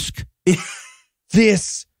mask.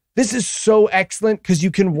 This is so excellent because you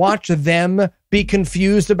can watch them be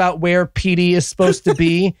confused about where Petey is supposed to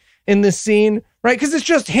be in this scene, right? Because it's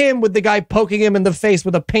just him with the guy poking him in the face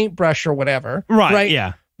with a paintbrush or whatever. Right,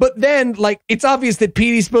 yeah. But then, like, it's obvious that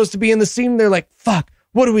Petey's supposed to be in the scene. They're like, fuck,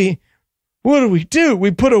 what do we do?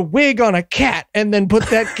 We put a wig on a cat and then put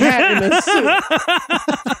that cat in a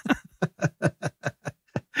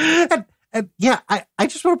suit. and yeah, I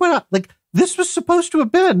just want to point out, like, this was supposed to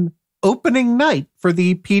have been opening night for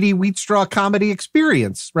the Petey Wheatstraw comedy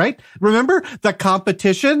experience, right? Remember the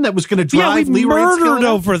competition that was going to drive we Leroy murdered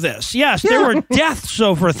over this. Yes, there were deaths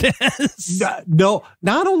over this. No,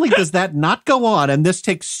 not only does that not go on, and this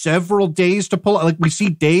takes several days to pull out, like we see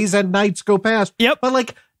days and nights go past. Yep. But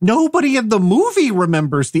like, nobody in the movie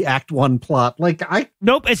remembers the Act 1 plot. Like,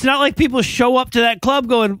 Nope, it's not like people show up to that club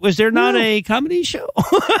going, was there not a comedy show?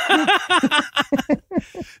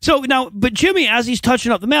 So now, but Jimmy, as he's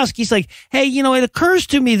touching up the mask, he's like, hey, you know, it occurs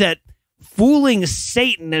to me that fooling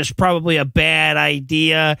Satan is probably a bad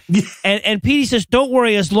idea. and Petey says, don't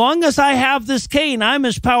worry, as long as I have this cane, I'm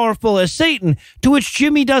as powerful as Satan. To which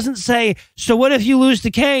Jimmy doesn't say, so what if you lose the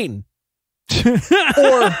cane?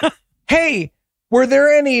 Or, hey, were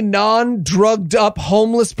there any non-drugged up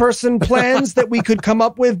homeless person plans that we could come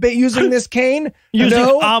up with using this cane? Using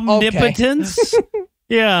omnipotence? Okay.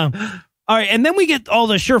 Yeah. All right. And then we get all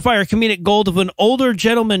the surefire comedic gold of an older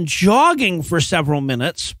gentleman jogging for several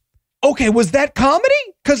minutes. Okay. Was that comedy?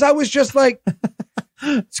 Because I was just like,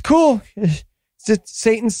 it's cool.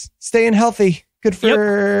 Satan's staying healthy. Good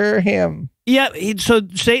for him. Yeah. So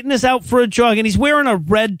Satan is out for a jog and he's wearing a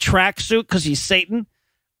red tracksuit because he's Satan.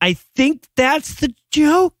 I think that's the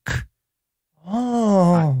joke.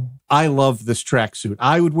 Oh. I love this tracksuit.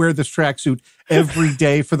 I would wear this tracksuit every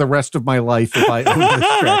day for the rest of my life if I owned this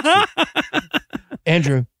tracksuit.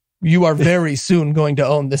 Andrew, you are very soon going to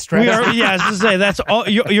own this tracksuit. Yeah, I was to say, that's all.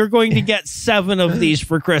 You're going to get 7 of these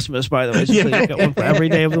for Christmas, by the way. So you get one for every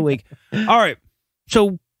day of the week. All right.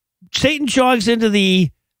 So Satan jogs into the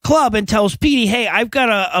club and tells Petey, hey, I've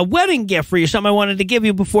got a wedding gift for you, something I wanted to give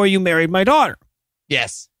you before you married my daughter.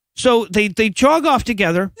 Yes. So they jog off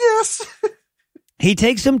together. Yes. He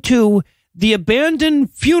takes him to the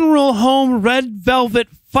abandoned funeral home red velvet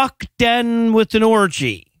fuck den with an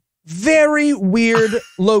orgy. Very weird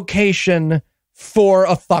location for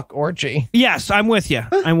a fuck orgy. Yes, I'm with you.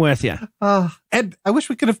 And I wish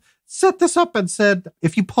we could have set this up and said,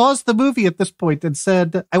 if you pause the movie at this point and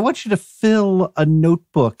said, I want you to fill a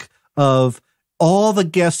notebook of all the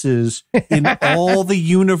guesses in all the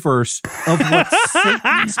universe of what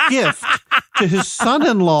Satan's gift to his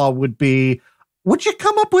son-in-law would be. Would you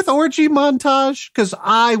come up with orgy montage? Because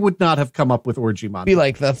I would not have come up with orgy montage. Be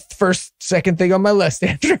like the second thing on my list,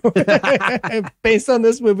 Andrew. Based on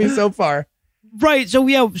this movie so far. Right. So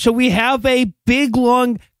we have a big,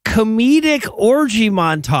 long comedic orgy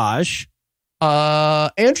montage.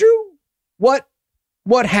 Andrew, what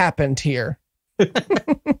happened here?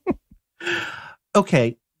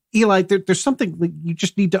 Okay, Eli, there's something that you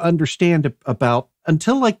just need to understand about.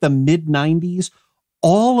 Until like the mid-90s,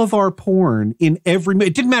 all of our porn in every,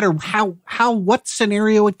 it didn't matter what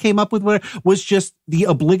scenario it came up with, was just the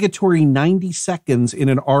obligatory 90 seconds in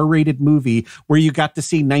an R-rated movie where you got to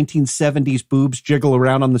see 1970s boobs jiggle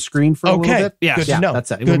around on the screen for a little bit. Yeah, good to know. That's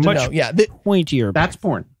it. Good to know. Yeah, pointier. That's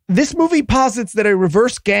porn. This movie posits that a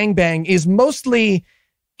reverse gangbang is mostly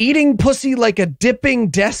eating pussy like a dipping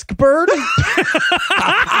desk bird.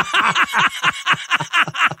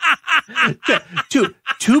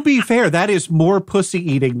 To be fair, that is more pussy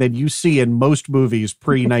eating than you see in most movies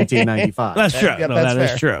pre-1995. That's true. Yeah, no, that's that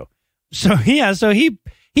fair. is true. So yeah, so he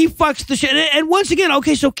fucks the shit. And once again,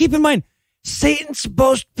 okay, so keep in mind, Satan's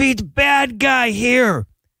supposed to be the bad guy here.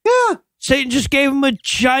 Yeah. Satan just gave him a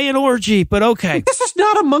giant orgy, but okay. This is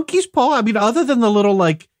not a monkey's paw. I mean, other than the little,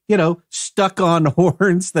 like, stuck on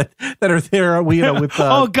horns that are there, with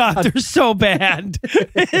oh God, they're so bad.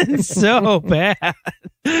 It's so bad.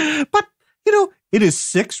 But it is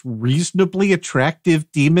 6 reasonably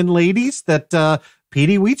attractive demon ladies that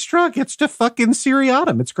Petey Wheatstraw gets to fucking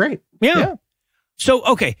seriatim. It's great. Yeah. So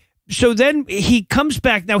okay, so then he comes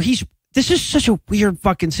back. Now this is such a weird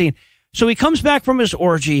fucking scene. So he comes back from his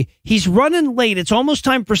orgy. He's running late. It's almost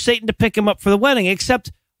time for Satan to pick him up for the wedding.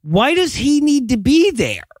 Except, why does he need to be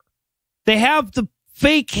there? They have the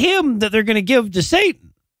fake him that they're going to give to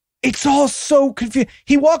Satan. It's all so confusing.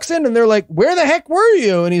 He walks in and they're like, where the heck were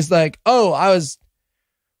you? And he's like, oh,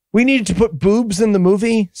 we needed to put boobs in the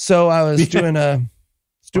movie. So I was doing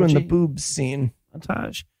the boobs scene.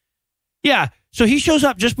 Montage. Yeah. So he shows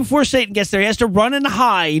up just before Satan gets there. He has to run and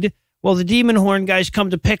hide while the demon horn guys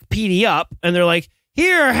come to pick Petey up. And they're like,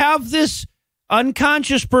 here, have this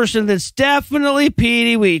unconscious person that's definitely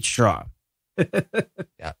Petey Wheatstraw.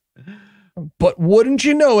 Yeah. But wouldn't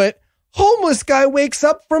you know it, homeless guy wakes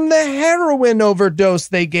up from the heroin overdose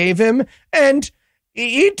they gave him, and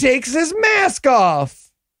he takes his mask off.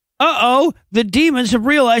 Uh-oh, the demons have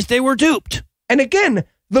realized they were duped. And again,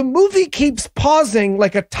 the movie keeps pausing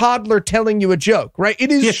like a toddler telling you a joke, right? It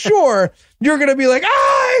is sure you're going to be like,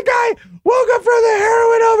 guy woke up from the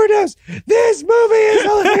heroin overdose. This movie is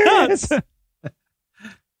hilarious.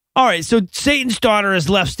 All right, so Satan's daughter is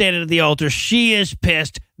left standing at the altar. She is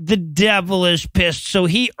pissed. The devil is pissed. So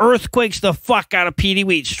he earthquakes the fuck out of Petey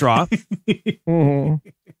Wheatstraw. Mm-hmm.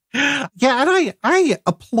 Yeah, and I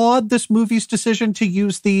applaud this movie's decision to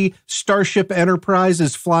use the Starship Enterprise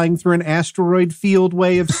as flying through an asteroid field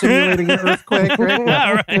way of simulating an earthquake. Right?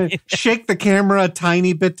 Yeah, right. Shake the camera a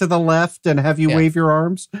tiny bit to the left and have you wave your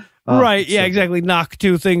arms. Right, yeah, exactly. Knock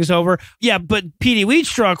 2 things over. Yeah, but Petey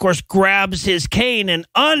Wheatstraw, of course, grabs his cane and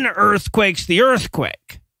unearthquakes the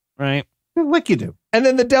earthquake. Right? Like you do. And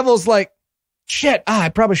then the devil's like, shit, I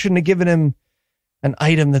probably shouldn't have given him an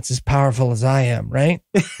item that's as powerful as I am, right?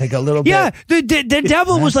 Like a little bit. Yeah, the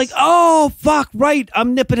devil was like, oh, fuck, right,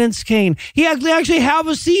 omnipotence cane. He actually have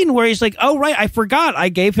a scene where he's like, oh, right, I forgot I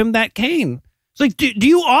gave him that cane. It's like, do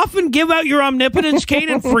you often give out your omnipotence cane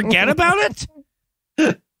and forget about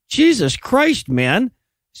it? Jesus Christ, man.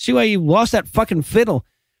 See why you lost that fucking fiddle.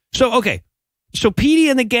 So, okay. So Petey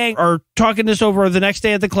and the gang are talking this over the next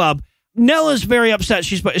day at the club. Nella's very upset.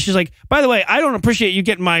 She's like, by the way, I don't appreciate you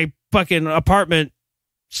getting my fucking apartment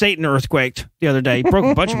Satan earthquaked the other day. He broke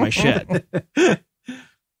a bunch of my shit.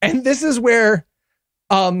 And this is where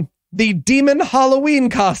the demon Halloween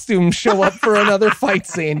costumes show up for another fight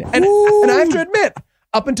scene. And I have to admit,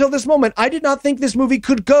 up until this moment, I did not think this movie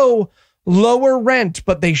could go lower rent,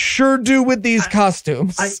 but they sure do with these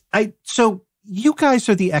costumes. So you guys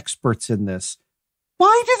are the experts in this.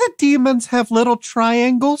 Why do the demons have little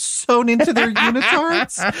triangles sewn into their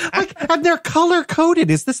unitards? And they're color-coded.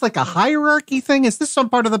 Is this like a hierarchy thing? Is this some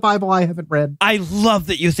part of the Bible I haven't read? I love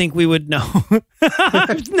that you think we would know.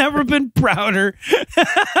 I've never been prouder.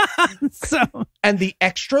 And the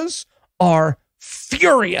extras are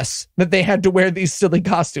furious that they had to wear these silly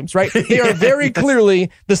costumes, right? They are very clearly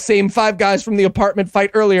the same 5 guys from the apartment fight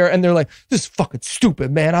earlier, and they're like, this is fucking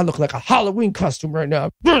stupid, man. I look like a Halloween costume right now.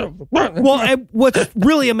 Well, what's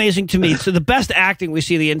really amazing to me, so the best acting we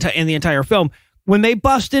see in the entire film, when they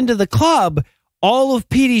bust into the club, all of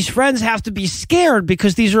Petey's friends have to be scared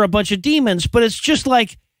because these are a bunch of demons, but it's just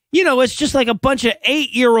like, it's just like a bunch of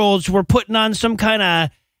 8-year-olds were putting on some kind of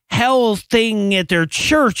hell thing at their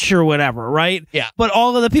church or whatever, right? Yeah. But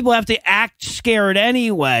all of the people have to act scared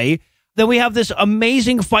anyway. Then we have this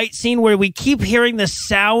amazing fight scene where we keep hearing the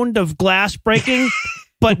sound of glass breaking,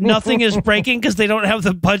 but nothing is breaking because they don't have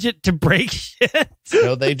the budget to break shit.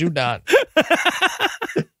 No, they do not.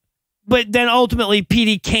 But then ultimately,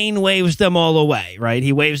 Petey cane waves them all away, right?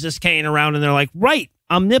 He waves this cane around and they're like, right,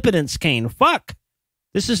 omnipotence cane. Fuck.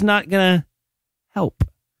 This is not going to help.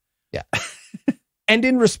 Yeah. And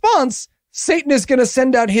in response, Satan is going to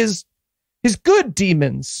send out his good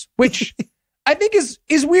demons, which I think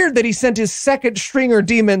is weird that he sent his second stringer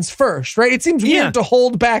demons first, right? It seems weird to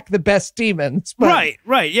hold back the best demons. But...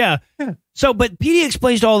 Right, yeah. So, but Petey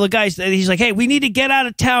explains to all the guys that he's like, hey, we need to get out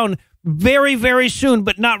of town very, very soon,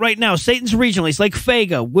 but not right now. Satan's regional. He's like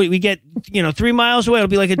Fago. We get, 3 miles away. It'll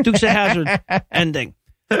be like a Dukes of Hazzard ending.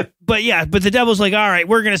 But the devil's like, all right,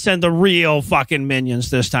 we're going to send the real fucking minions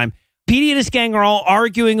this time. Petey and his gang are all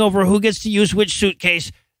arguing over who gets to use which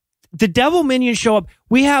suitcase. The devil minions show up.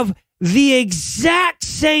 We have the exact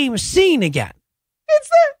same scene again.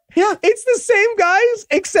 It's the same guys,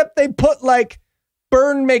 except they put like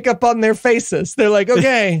burn makeup on their faces. They're like,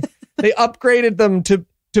 okay, they upgraded them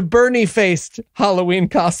to Bernie-faced Halloween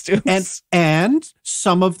costumes. And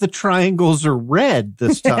some of the triangles are red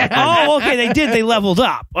this time. Oh, okay, they did. They leveled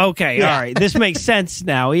up. Okay, all right. This makes sense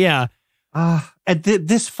now, yeah. And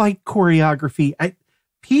this fight choreography,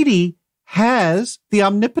 Petey has the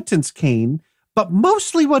omnipotence cane, but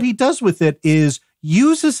mostly what he does with it is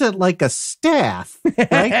uses it like a staff,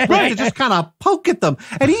 right? Right. To just kind of poke at them.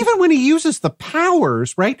 And even when he uses the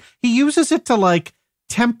powers, right, he uses it to like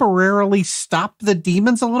temporarily stop the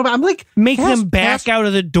demons a little bit. I'm like, make them back out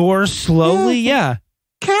of the door slowly. Yeah.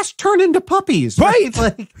 Cast turn into puppies. Right.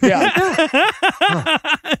 Like,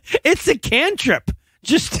 It's a cantrip.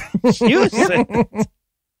 Just use it.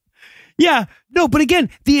 Yeah. No, but again,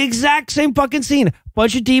 the exact same fucking scene.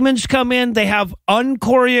 Bunch of demons come in. They have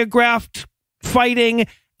unchoreographed fighting.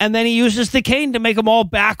 And then he uses the cane to make them all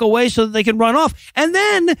back away so that they can run off. And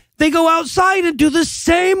then they go outside and do the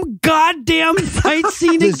same goddamn fight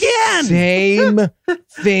scene again. Same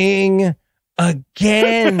thing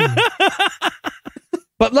again.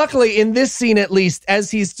 But luckily, in this scene at least, as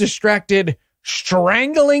he's distracted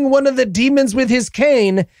strangling one of the demons with his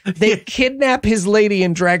cane, they kidnap his lady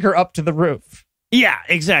and drag her up to the roof. Yeah,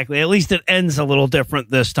 exactly. At least it ends a little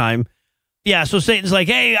different this time. Yeah, so Satan's like,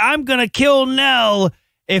 hey, I'm going to kill Nell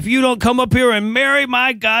if you don't come up here and marry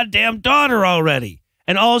my goddamn daughter already.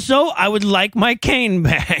 And also, I would like my cane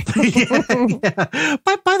back. Yeah.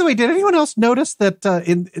 By the way, did anyone else notice that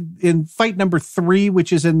in fight number 3,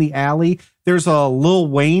 which is in the alley, there's a Lil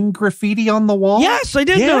Wayne graffiti on the wall? Yes, I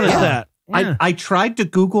did notice that. Yeah. I tried to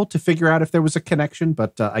Google to figure out if there was a connection,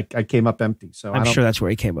 but I came up empty. So I'm sure that's where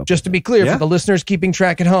he came up. Just to be clear, for the listeners keeping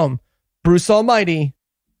track at home, Bruce Almighty,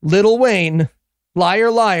 Lil Wayne,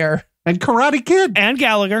 Liar Liar, and Karate Kid, and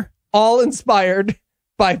Gallagher, all inspired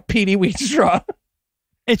by Petey Wheatstraw.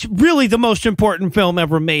 It's really the most important film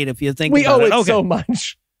ever made, if you think about it. We owe it so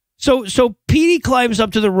much. So Petey climbs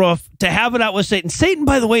up to the roof to have it out with Satan. Satan,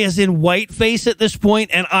 by the way, is in whiteface at this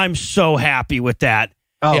point, and I'm so happy with that.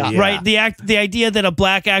 Oh, yeah. Right. The idea that a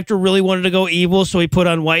black actor really wanted to go evil, so he put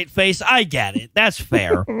on whiteface. I get it. That's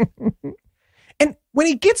fair. And when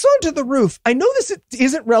he gets onto the roof, I know this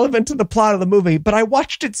isn't relevant to the plot of the movie, but I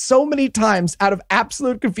watched it so many times out of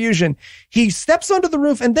absolute confusion. He steps onto the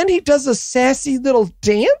roof and then he does a sassy little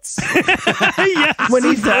dance. Yes, when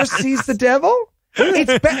he first sees the devil.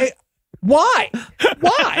 It's why?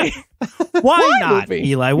 Why not, movie?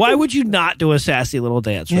 Eli? Why would you not do a sassy little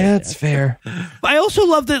dance? Yeah, it's fair. I also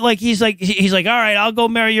love that, like, he's like, all right, I'll go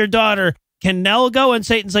marry your daughter. Can Nell go? And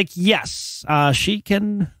Satan's like, yes, she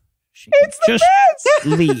can It's the best.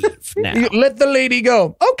 Leave now. You let the lady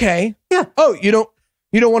go. Okay. Yeah. Oh, you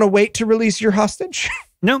don't want to wait to release your hostage?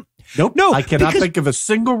 No. Nope. No, I cannot think of a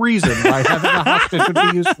single reason why having a hostage would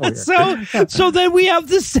be useful here. So then we have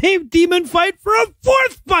the same demon fight for a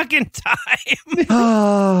fourth fucking time.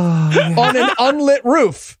 On an unlit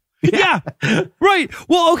roof. Yeah. Right.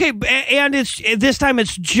 Well, okay. And this time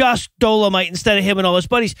it's just Dolomite instead of him and all his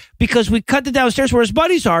buddies, because we cut to downstairs where his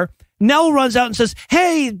buddies are. Nell runs out and says,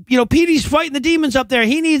 hey, Petey's fighting the demons up there.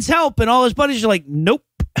 He needs help. And all his buddies are like, nope.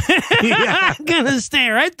 I'm going to stay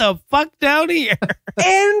right the fuck down here.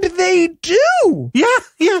 And they do.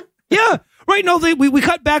 Yeah. Right. No, we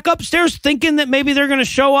cut back upstairs thinking that maybe they're going to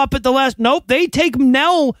show up at the last. Nope. They take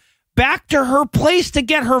Nell back to her place to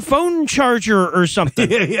get her phone charger or something.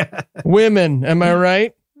 Women, am I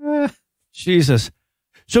right? Jesus.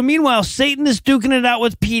 So meanwhile, Satan is duking it out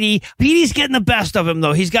with Petey. Petey's getting the best of him,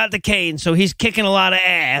 though. He's got the cane, so he's kicking a lot of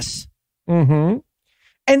ass. Mm-hmm.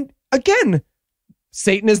 And again,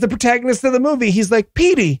 Satan is the protagonist of the movie. He's like,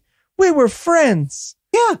 Petey, we were friends.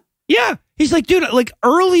 Yeah. He's like, dude, like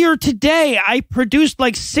earlier today, I produced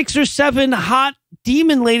like 6 or 7 hot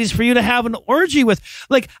demon ladies for you to have an orgy with.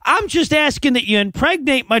 Like, I'm just asking that you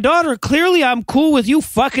impregnate my daughter. Clearly, I'm cool with you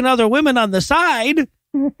fucking other women on the side.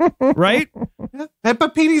 Right? Yeah.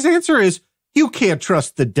 But Petey's answer is, you can't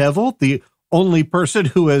trust the devil, the only person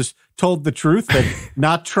who has told the truth and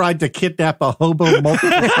not tried to kidnap a hobo multiple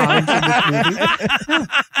times in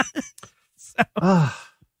this movie.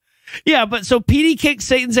 Yeah, but so Petey kicks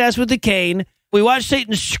Satan's ass with the cane. We watch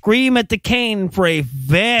Satan scream at the cane for a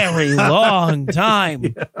very long time.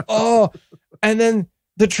 Yeah. Oh, and then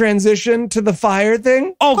the transition to the fire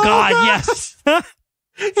thing. Oh, God, yes.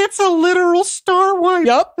 It's a literal star wipe.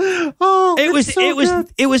 Yep. Oh,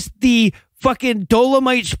 It was the fucking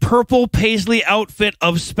Dolomite's purple paisley outfit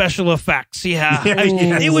of special effects. Yeah.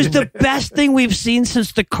 It was the best thing we've seen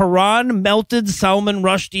since the Quran melted Salman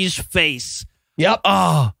Rushdie's face. Yep.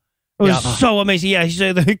 Oh, it was so amazing. Yeah,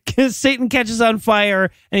 Satan catches on fire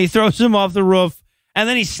and he throws him off the roof, and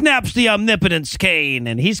then he snaps the omnipotence cane,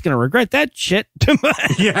 and he's going to regret that shit.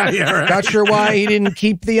 Yeah, right. Not sure why he didn't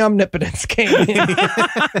keep the omnipotence cane.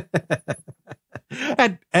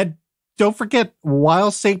 And don't forget, while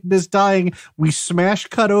Satan is dying, we smash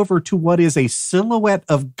cut over to what is a silhouette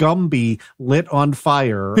of Gumby lit on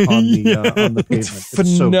fire on the pavement. It's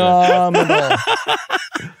phenomenal.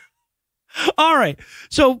 All right.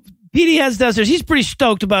 So Petey heads downstairs. He's pretty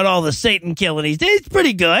stoked about all the Satan killing. He's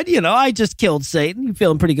pretty good. I just killed Satan. He's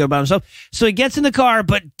feeling pretty good about himself. So he gets in the car,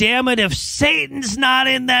 but damn it, if Satan's not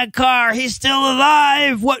in that car, he's still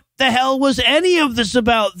alive. What the hell was any of this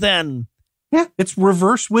about then? Yeah, it's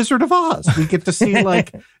reverse Wizard of Oz. We get to see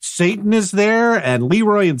like Satan is there and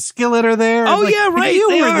Leroy and Skillet are there. Oh, and, yeah, right. You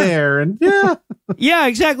they were are there. And yeah. Yeah,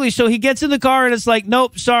 exactly. So he gets in the car and it's like,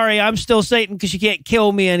 nope, sorry, I'm still Satan because you can't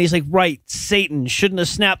kill me. And he's like, right, Satan shouldn't have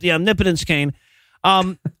snapped the omnipotence cane.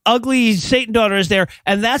 Ugly Satan daughter is there.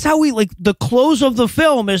 And that's how we like the close of the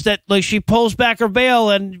film is that like she pulls back her veil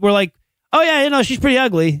and we're like, oh, yeah, she's pretty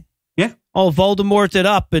ugly. Yeah. All Voldemorted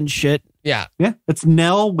up and shit. Yeah. It's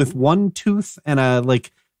Nell with one tooth and a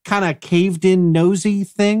like kind of caved in nosy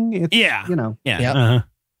thing. It's, Yeah. Yeah. Yep. Uh-huh.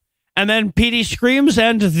 And then Petey screams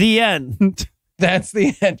and the end. That's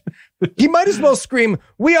the end. He might as well scream,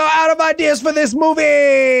 we are out of ideas for this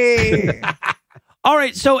movie. All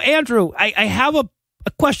right. So, Andrew, I have a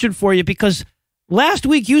question for you because last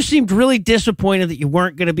week you seemed really disappointed that you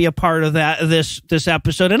weren't going to be a part of this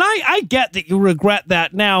episode. And I get that you regret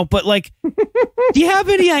that now, but like, do you have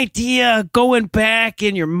any idea going back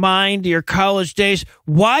in your mind to your college days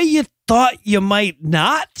why you thought you might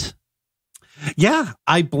not? Yeah,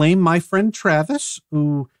 I blame my friend Travis,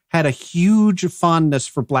 who had a huge fondness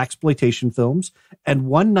for blaxploitation films. And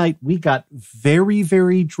one night we got very,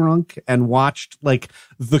 very drunk and watched like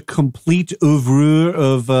the complete oeuvre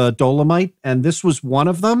of Dolomite. And this was one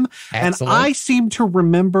of them. Excellent. And I seem to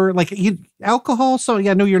remember like alcohol. So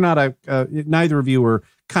yeah, I know you're not neither of you are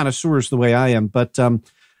connoisseurs the way I am, but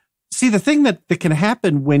see, the thing that can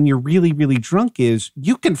happen when you're really, really drunk is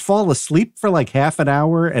you can fall asleep for like half an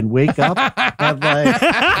hour and wake up and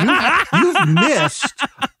like you've missed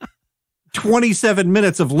 27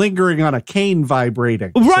 minutes of lingering on a cane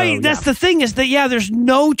vibrating. Right. So, That's the thing is that, there's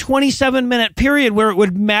no 27-minute period where it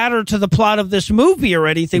would matter to the plot of this movie or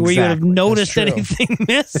anything where you would have noticed anything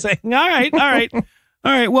missing. All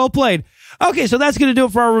right. Well played. Okay, so that's going to do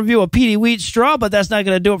it for our review of Petey Wheatstraw, but that's not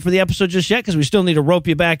going to do it for the episode just yet because we still need to rope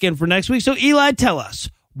you back in for next week. So, Eli, tell us,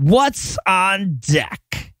 what's on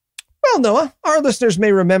deck? Well, Noah, our listeners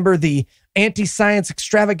may remember the anti-science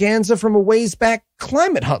extravaganza from a ways back,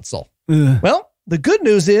 Climate Hustle. Well, the good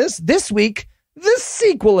news is this week, the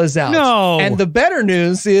sequel is out. No. And the better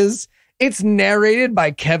news is it's narrated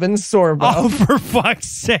by Kevin Sorbo. Oh, for fuck's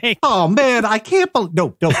sake. Oh, man, I can't believe...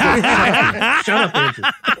 No. Shut up, Andrew.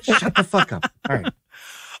 Shut the fuck up. All right.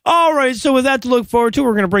 All right, so with that to look forward to,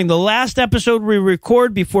 we're going to bring the last episode we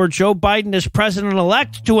record before Joe Biden is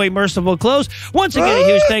president-elect to a merciful close. Once again, a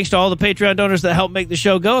huge thanks to all the Patreon donors that help make the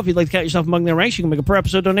show go. If you'd like to count yourself among their ranks, you can make a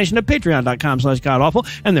per-episode donation at patreon.com/godawful,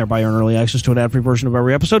 and thereby earn early access to an ad-free version of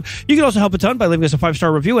every episode. You can also help a ton by leaving us a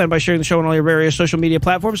 5-star review and by sharing the show on all your various social media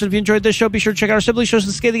platforms. And if you enjoyed this show, be sure to check out our sibling shows,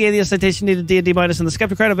 The Scathing Atheist, Citation Needed, D&D Minus, and The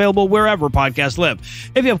Skeptic Crowd, available wherever podcasts live.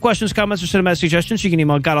 If you have questions, comments, or cinematic suggestions, you can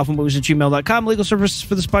email godawfulmovies@gmail.com. Legal services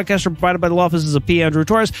for this podcast are provided by the law offices of P. Andrew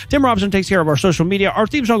Torrez. Tim Robinson takes care of our social media. Our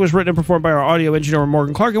theme song was written and performed by our audio engineer,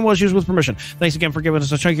 Morgan Clark, and was used with permission. Thanks again for giving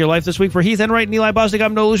us a chunk of your life this week. For Heath Enright and Eli Bosnick,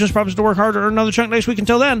 I'm No Illusions. Promise to work hard to earn another chunk next week.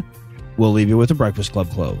 Until then, we'll leave you with the Breakfast Club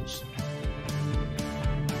close.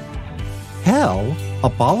 Hell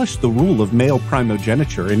abolished the rule of male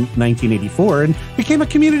primogeniture in 1984 and became a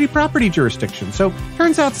community property jurisdiction. So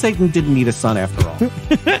turns out Satan didn't need a son after all.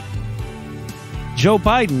 Joe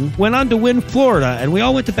Biden went on to win Florida, and we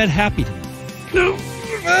all went to bed happy today.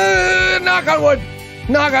 Knock on wood.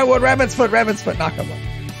 Knock on wood. Rabbit's foot. Knock on wood.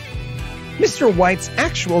 Mr. White's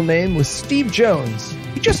actual name was Steve Jones.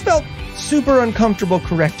 He just felt super uncomfortable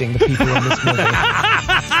correcting the people in this movie.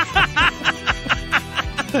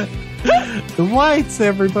 The Whites,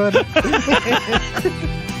 everybody.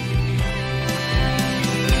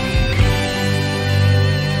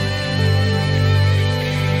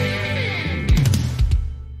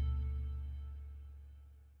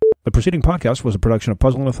 The preceding podcast was a production of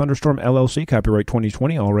Puzzle and a Thunderstorm, LLC, copyright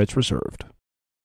 2020, all rights reserved.